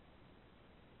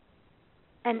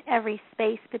and every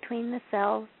space between the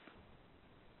cells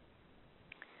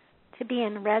to be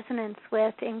in resonance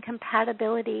with, in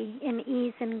compatibility, in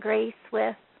ease and grace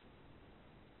with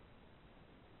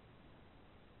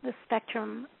the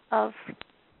spectrum of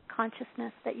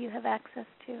consciousness that you have access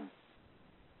to.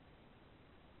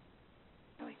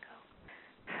 There we go.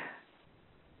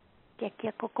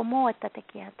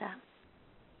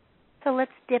 So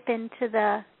let's dip into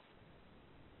the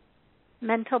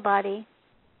mental body.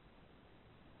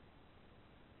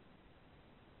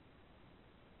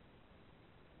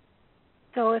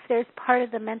 So if there's part of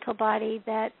the mental body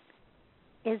that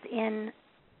is in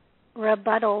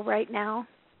rebuttal right now,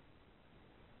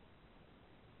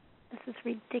 this is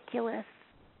ridiculous,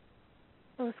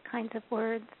 those kinds of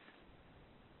words.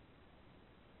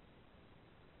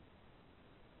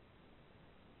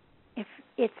 If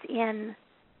it's in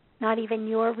not even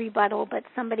your rebuttal, but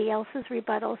somebody else's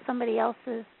rebuttal, somebody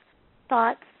else's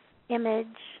thoughts, image,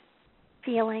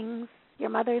 feelings.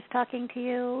 Your mother's talking to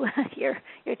you, your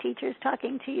teacher's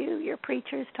talking to you, your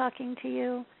preacher's talking to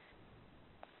you.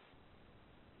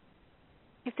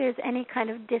 If there's any kind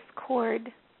of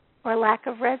discord or lack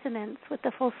of resonance with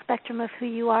the full spectrum of who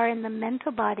you are in the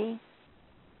mental body,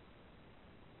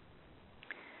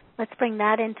 let's bring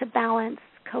that into balance,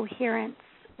 coherence,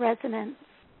 resonance,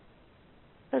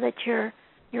 so that your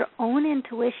own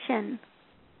intuition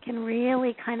can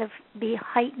really kind of be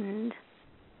heightened.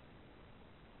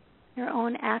 Your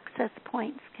own access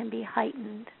points can be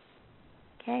heightened.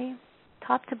 Okay?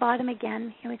 Top to bottom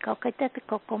again. Here we go.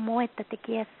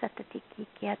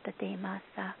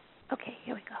 Okay,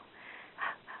 here we go.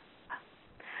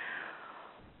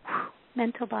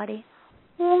 Mental body.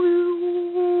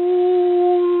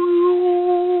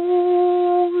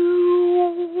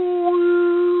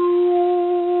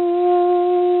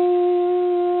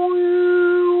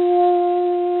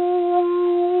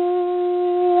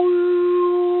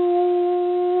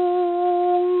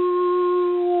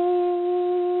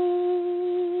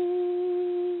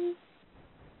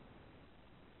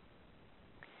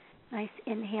 Nice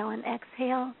inhale and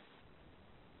exhale.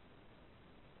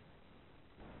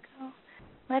 Go.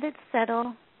 Let it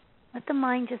settle. Let the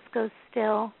mind just go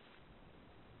still.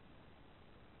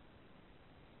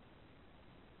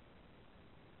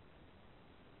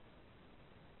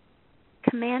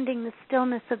 Commanding the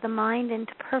stillness of the mind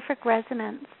into perfect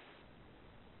resonance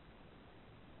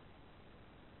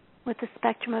with the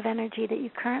spectrum of energy that you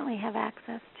currently have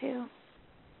access to.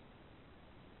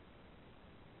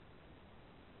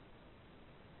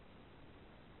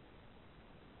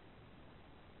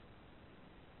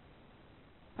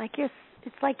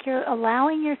 It's like you're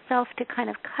allowing yourself to kind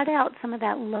of cut out some of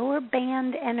that lower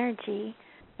band energy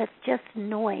that's just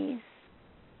noise,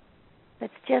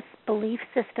 that's just belief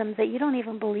systems that you don't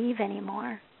even believe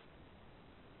anymore.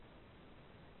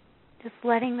 Just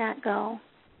letting that go.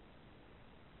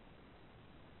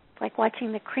 It's like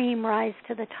watching the cream rise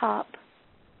to the top.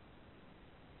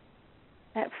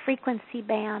 That frequency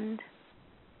band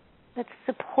that's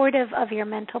supportive of your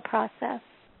mental process,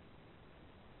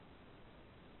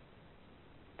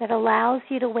 that allows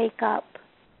you to wake up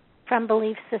from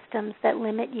belief systems that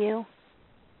limit you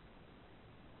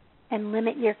and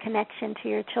limit your connection to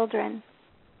your children.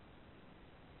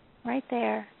 Right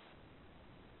there.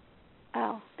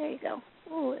 Oh, there you go.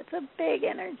 Ooh, it's a big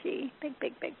energy. Big,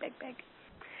 big, big, big, big.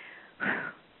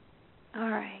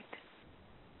 All right.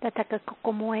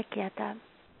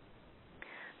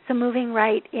 So moving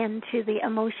right into the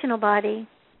emotional body.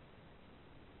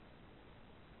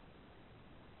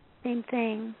 Same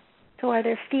thing. So are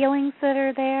there feelings that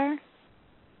are there?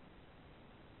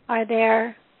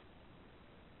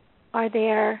 Are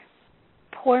there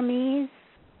poor me's?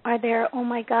 Are there, oh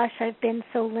my gosh, I've been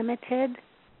so limited?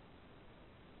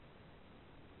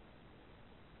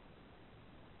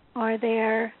 Are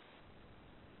there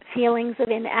feelings of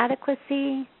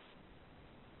inadequacy?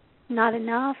 Not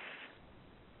enough?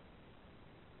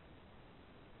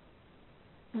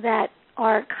 That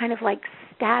are kind of like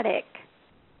static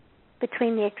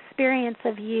between the experience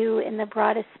of you in the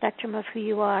broadest spectrum of who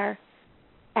you are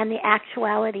and the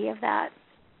actuality of that.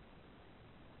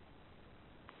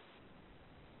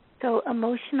 So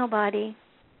emotional body,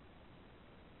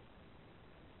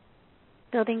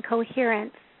 building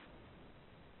coherence,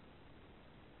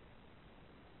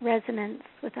 resonance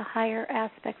with the higher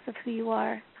aspects of who you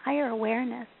are, higher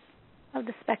awareness of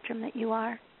the spectrum that you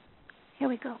are. Here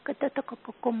we go.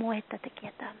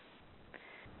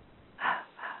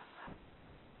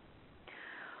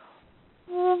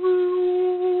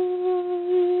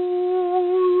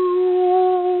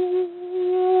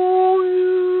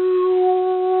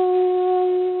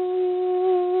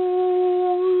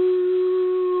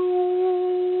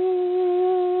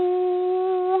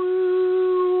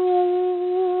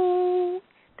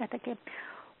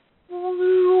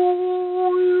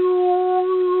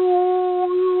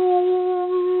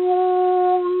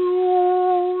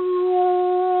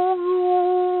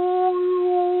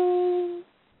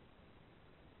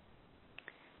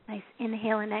 Nice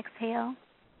inhale and exhale.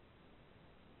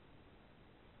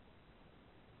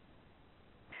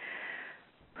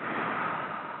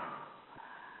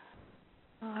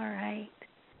 All right.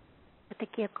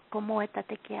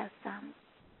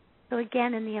 So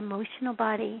again, in the emotional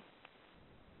body,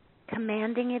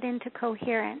 commanding it into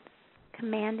coherence,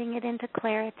 commanding it into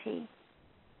clarity,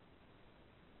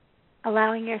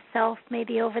 allowing yourself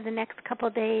maybe over the next couple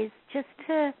of days just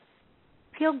to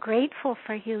feel grateful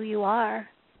for who you are.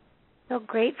 Feel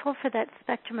grateful for that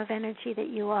spectrum of energy that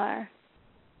you are.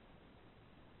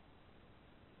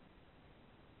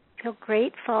 Feel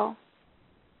grateful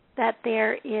that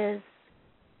there is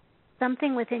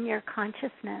something within your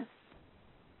consciousness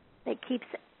that keeps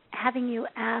having you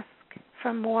ask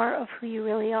for more of who you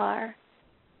really are,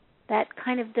 that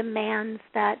kind of demands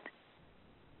that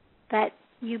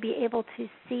you be able to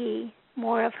see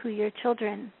more of who your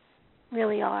children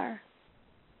really are.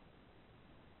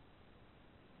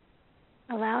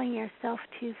 Allowing yourself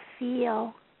to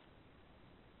feel,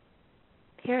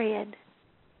 period.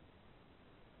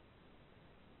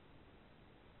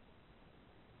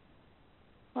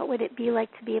 What would it be like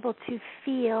to be able to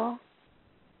feel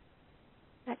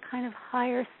that kind of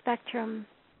higher spectrum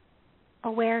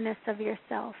awareness of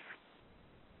yourself?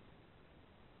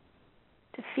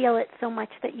 To feel it so much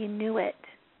that you knew it,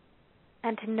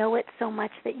 and to know it so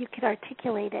much that you could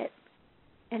articulate it,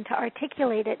 and to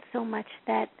articulate it so much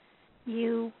that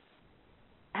you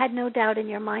had no doubt in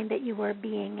your mind that you were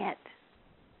being it.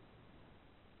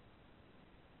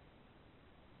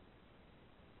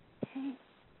 Okay.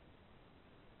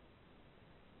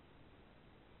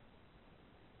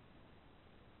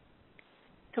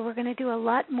 So we're going to do a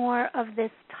lot more of this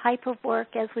type of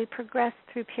work as we progress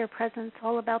through Pure Presence,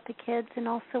 all about the kids, and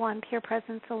also on Pure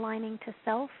Presence aligning to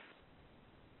self.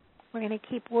 We're going to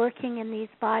keep working in these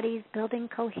bodies, building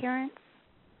coherence.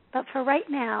 But for right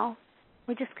now,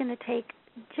 we're just going to take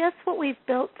just what we've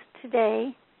built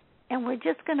today, and we're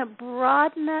just going to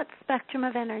broaden that spectrum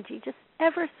of energy just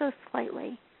ever so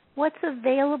slightly. What's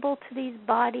available to these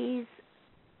bodies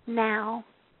now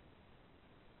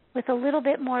with a little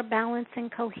bit more balance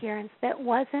and coherence that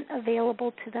wasn't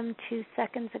available to them 2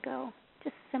 seconds ago?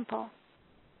 Just simple.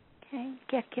 Okay?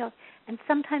 And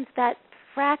sometimes that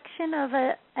fraction of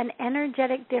an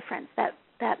energetic difference,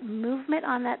 that movement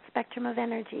on that spectrum of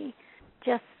energy,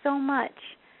 just so much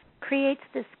creates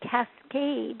this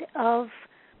cascade of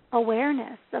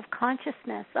awareness, of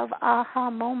consciousness, of aha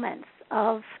moments,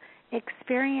 of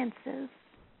experiences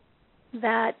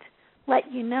that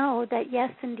let you know that,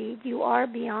 yes, indeed, you are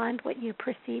beyond what you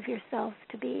perceive yourselves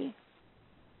to be.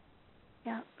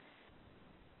 Yeah.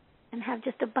 And have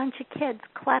just a bunch of kids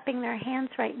clapping their hands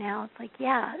right now. It's like,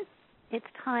 yeah, it's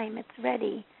time, it's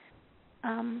ready.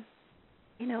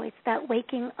 It's that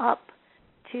waking up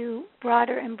to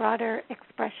broader and broader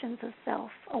expressions of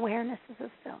self, awarenesses of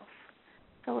self.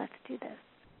 So let's do this.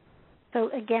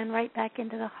 So again, right back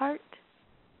into the heart.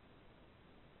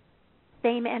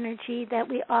 Same energy that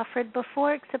we offered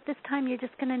before, except this time you're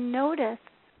just going to notice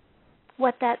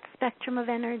what that spectrum of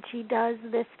energy does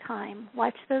this time.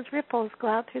 Watch those ripples go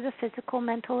out through the physical,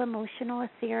 mental, emotional,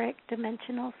 etheric,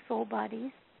 dimensional soul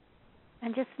bodies.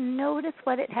 And just notice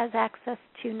what it has access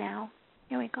to now.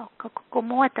 Here we go.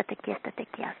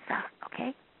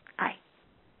 Okay? Ai.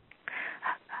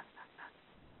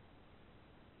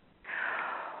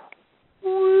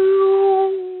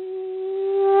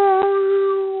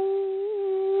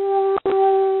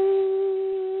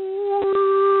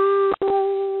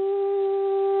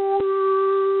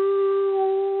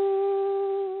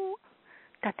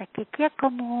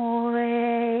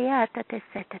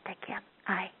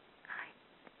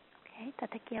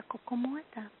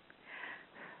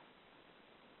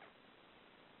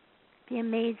 Be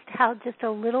amazed how just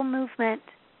a little movement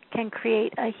can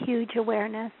create a huge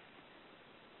awareness.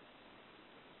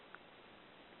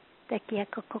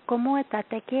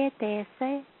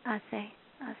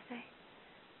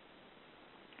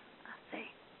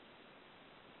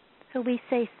 So we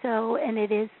say so, and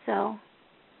it is so.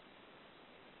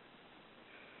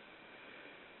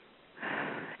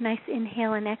 Nice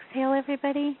inhale and exhale,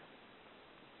 everybody.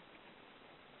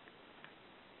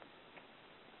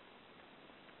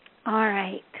 All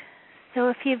right. So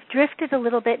if you've drifted a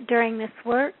little bit during this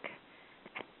work,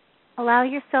 allow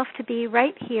yourself to be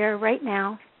right here, right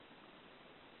now,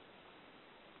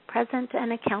 present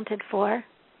and accounted for.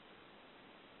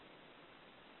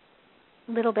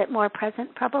 A little bit more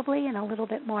present probably, and a little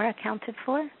bit more accounted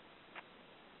for.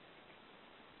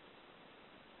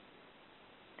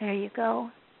 There you go.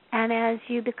 And as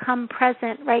you become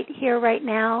present right here, right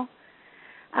now,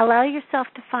 allow yourself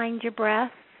to find your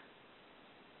breath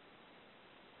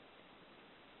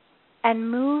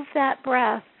and move that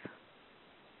breath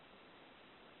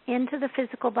into the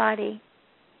physical body.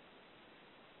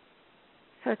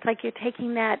 So it's like you're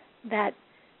taking that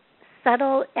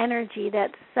subtle energy,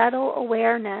 that subtle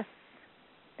awareness,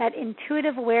 that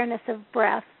intuitive awareness of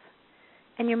breath,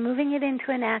 and you're moving it into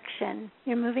an action.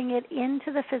 You're moving it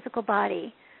into the physical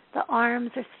body. The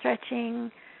arms are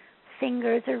stretching,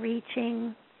 fingers are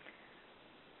reaching,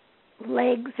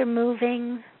 legs are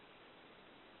moving,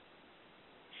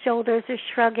 shoulders are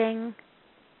shrugging,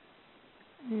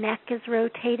 neck is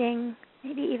rotating.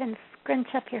 Maybe even scrunch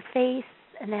up your face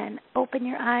and then open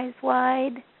your eyes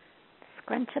wide.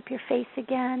 Scrunch up your face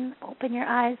again, open your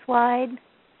eyes wide.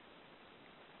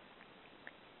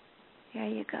 There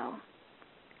you go.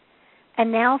 And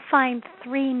now find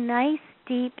 3 nice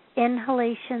deep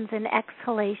inhalations and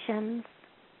exhalations.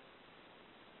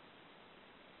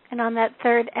 And on that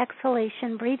third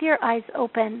exhalation, breathe your eyes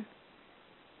open.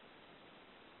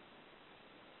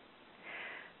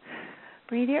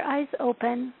 Breathe your eyes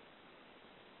open.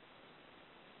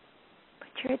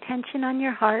 Put your attention on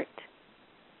your heart.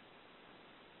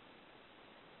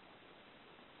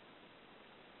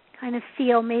 Kind of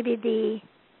feel maybe the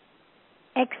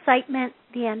excitement,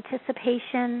 the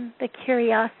anticipation, the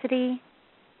curiosity.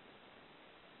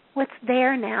 What's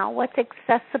there now? What's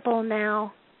accessible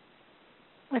now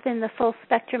within the full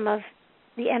spectrum of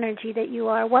the energy that you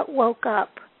are? What woke up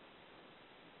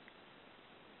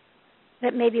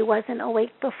that maybe wasn't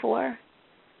awake before?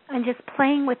 And just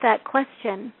playing with that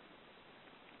question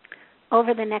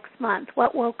over the next month.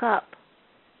 What woke up?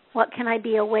 What can I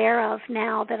be aware of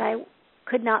now that I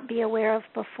could not be aware of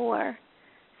before?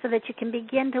 So that you can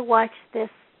begin to watch this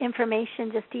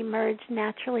information just emerge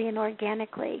naturally and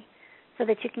organically, so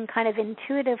that you can kind of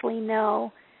intuitively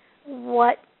know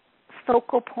what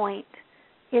focal point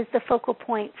is the focal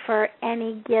point for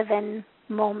any given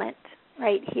moment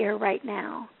right here, right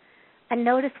now. And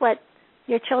notice what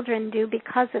your children do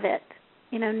because of it.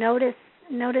 Notice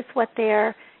what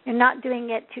you're not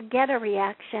doing it to get a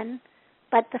reaction,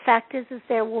 but the fact is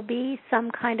there will be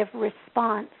some kind of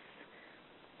response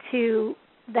to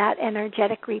that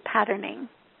energetic repatterning.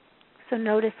 So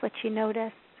notice what you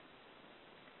notice.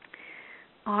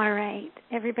 All right.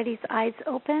 Everybody's eyes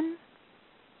open?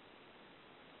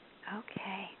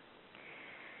 Okay.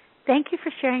 Thank you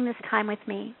for sharing this time with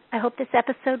me. I hope this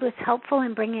episode was helpful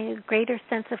in bringing a greater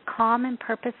sense of calm and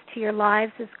purpose to your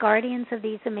lives as guardians of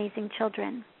these amazing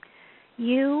children.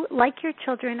 You, like your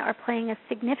children, are playing a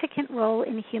significant role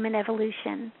in human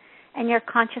evolution, and your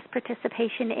conscious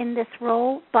participation in this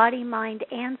role, body, mind,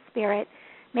 and spirit,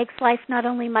 makes life not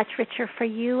only much richer for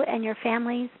you and your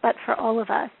families, but for all of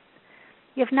us.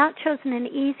 You have not chosen an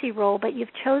easy role, but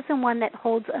you've chosen one that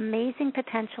holds amazing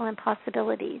potential and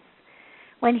possibilities.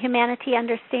 When humanity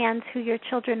understands who your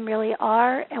children really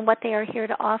are and what they are here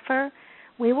to offer,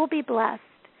 we will be blessed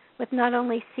with not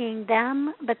only seeing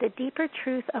them, but the deeper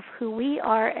truth of who we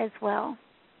are as well.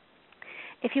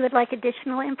 If you would like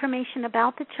additional information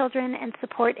about the children and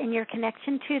support in your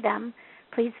connection to them,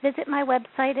 please visit my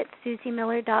website at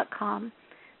SuzyMiller.com.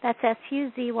 That's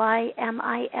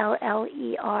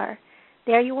SuzyMiller.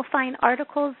 There you will find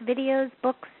articles, videos,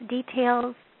 books,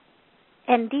 details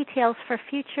for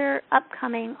future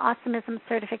upcoming Awesomeism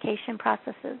certification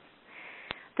processes.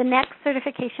 The next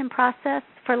certification process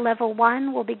for Level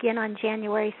 1 will begin on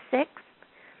January 6th,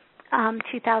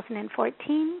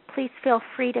 2014. Please feel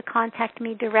free to contact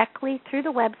me directly through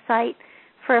the website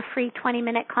for a free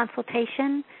 20-minute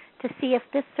consultation to see if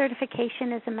this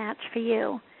certification is a match for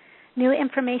you. New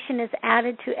information is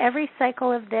added to every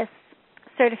cycle of this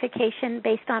certification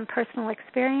based on personal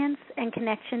experience and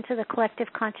connection to the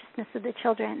collective consciousness of the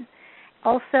children,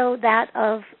 also that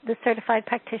of the certified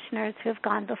practitioners who have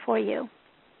gone before you.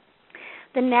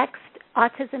 The next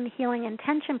Autism Healing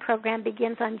Intention program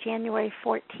begins on January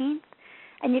 14th,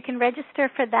 and you can register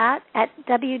for that at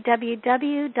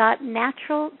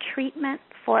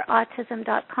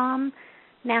www.naturaltreatmentforautism.com,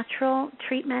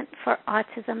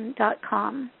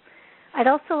 naturaltreatmentforautism.com. I'd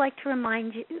also like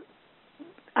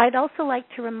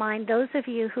to remind those of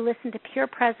you who listen to Pure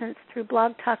Presence through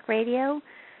Blog Talk Radio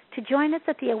to join us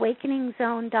at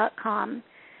theawakeningzone.com.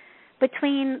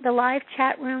 Between the live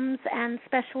chat rooms and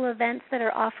special events that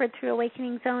are offered through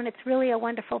Awakening Zone, it's really a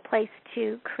wonderful place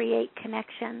to create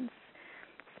connections.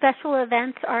 Special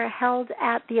events are held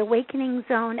at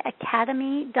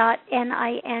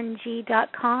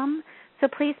theawakeningzoneacademy.ning.com, so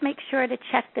please make sure to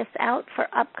check this out for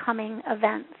upcoming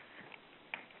events.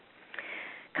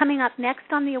 Coming up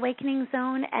next on the Awakening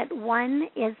Zone at 1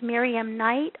 is Miriam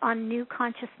Knight on New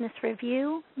Consciousness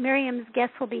Review. Miriam's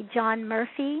guest will be John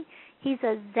Murphy. He's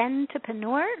a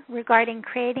Zen-entrepreneur regarding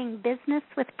creating business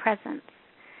with presence.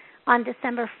 On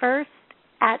December 1st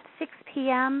at 6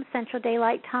 p.m. Central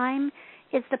Daylight Time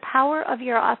is The Power of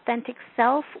Your Authentic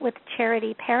Self with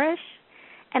Charity Parrish.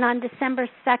 And on December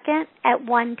 2nd at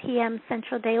 1 p.m.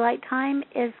 Central Daylight Time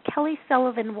is Kelly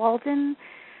Sullivan Walden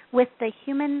with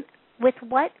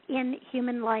What in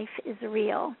Human Life is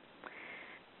Real.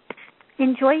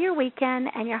 Enjoy your weekend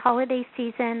and your holiday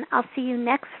season. I'll see you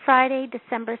next Friday,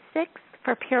 December 6th,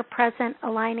 for Pure Present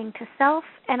Aligning to Self,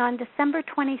 and on December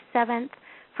 27th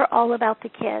for All About the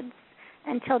Kids.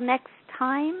 Until next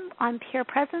time on Pure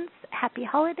Presence, happy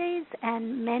holidays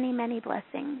and many, many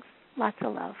blessings. Lots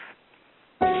of love.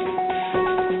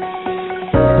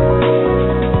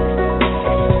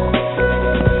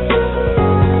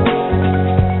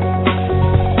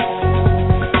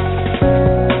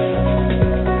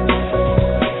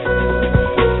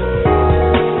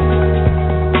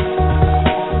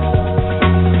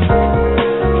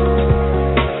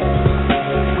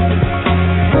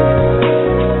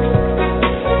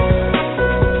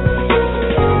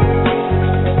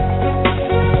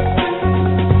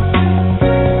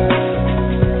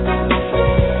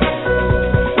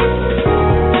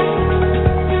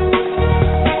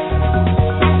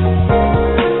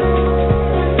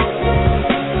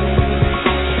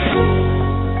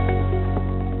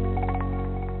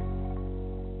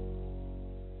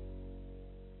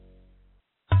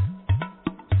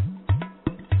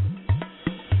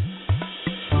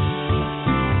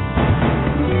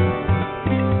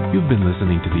 You've been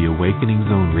listening to the Awakening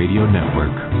Zone Radio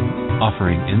Network,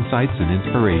 offering insights and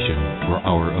inspiration for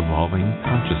our evolving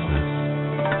consciousness.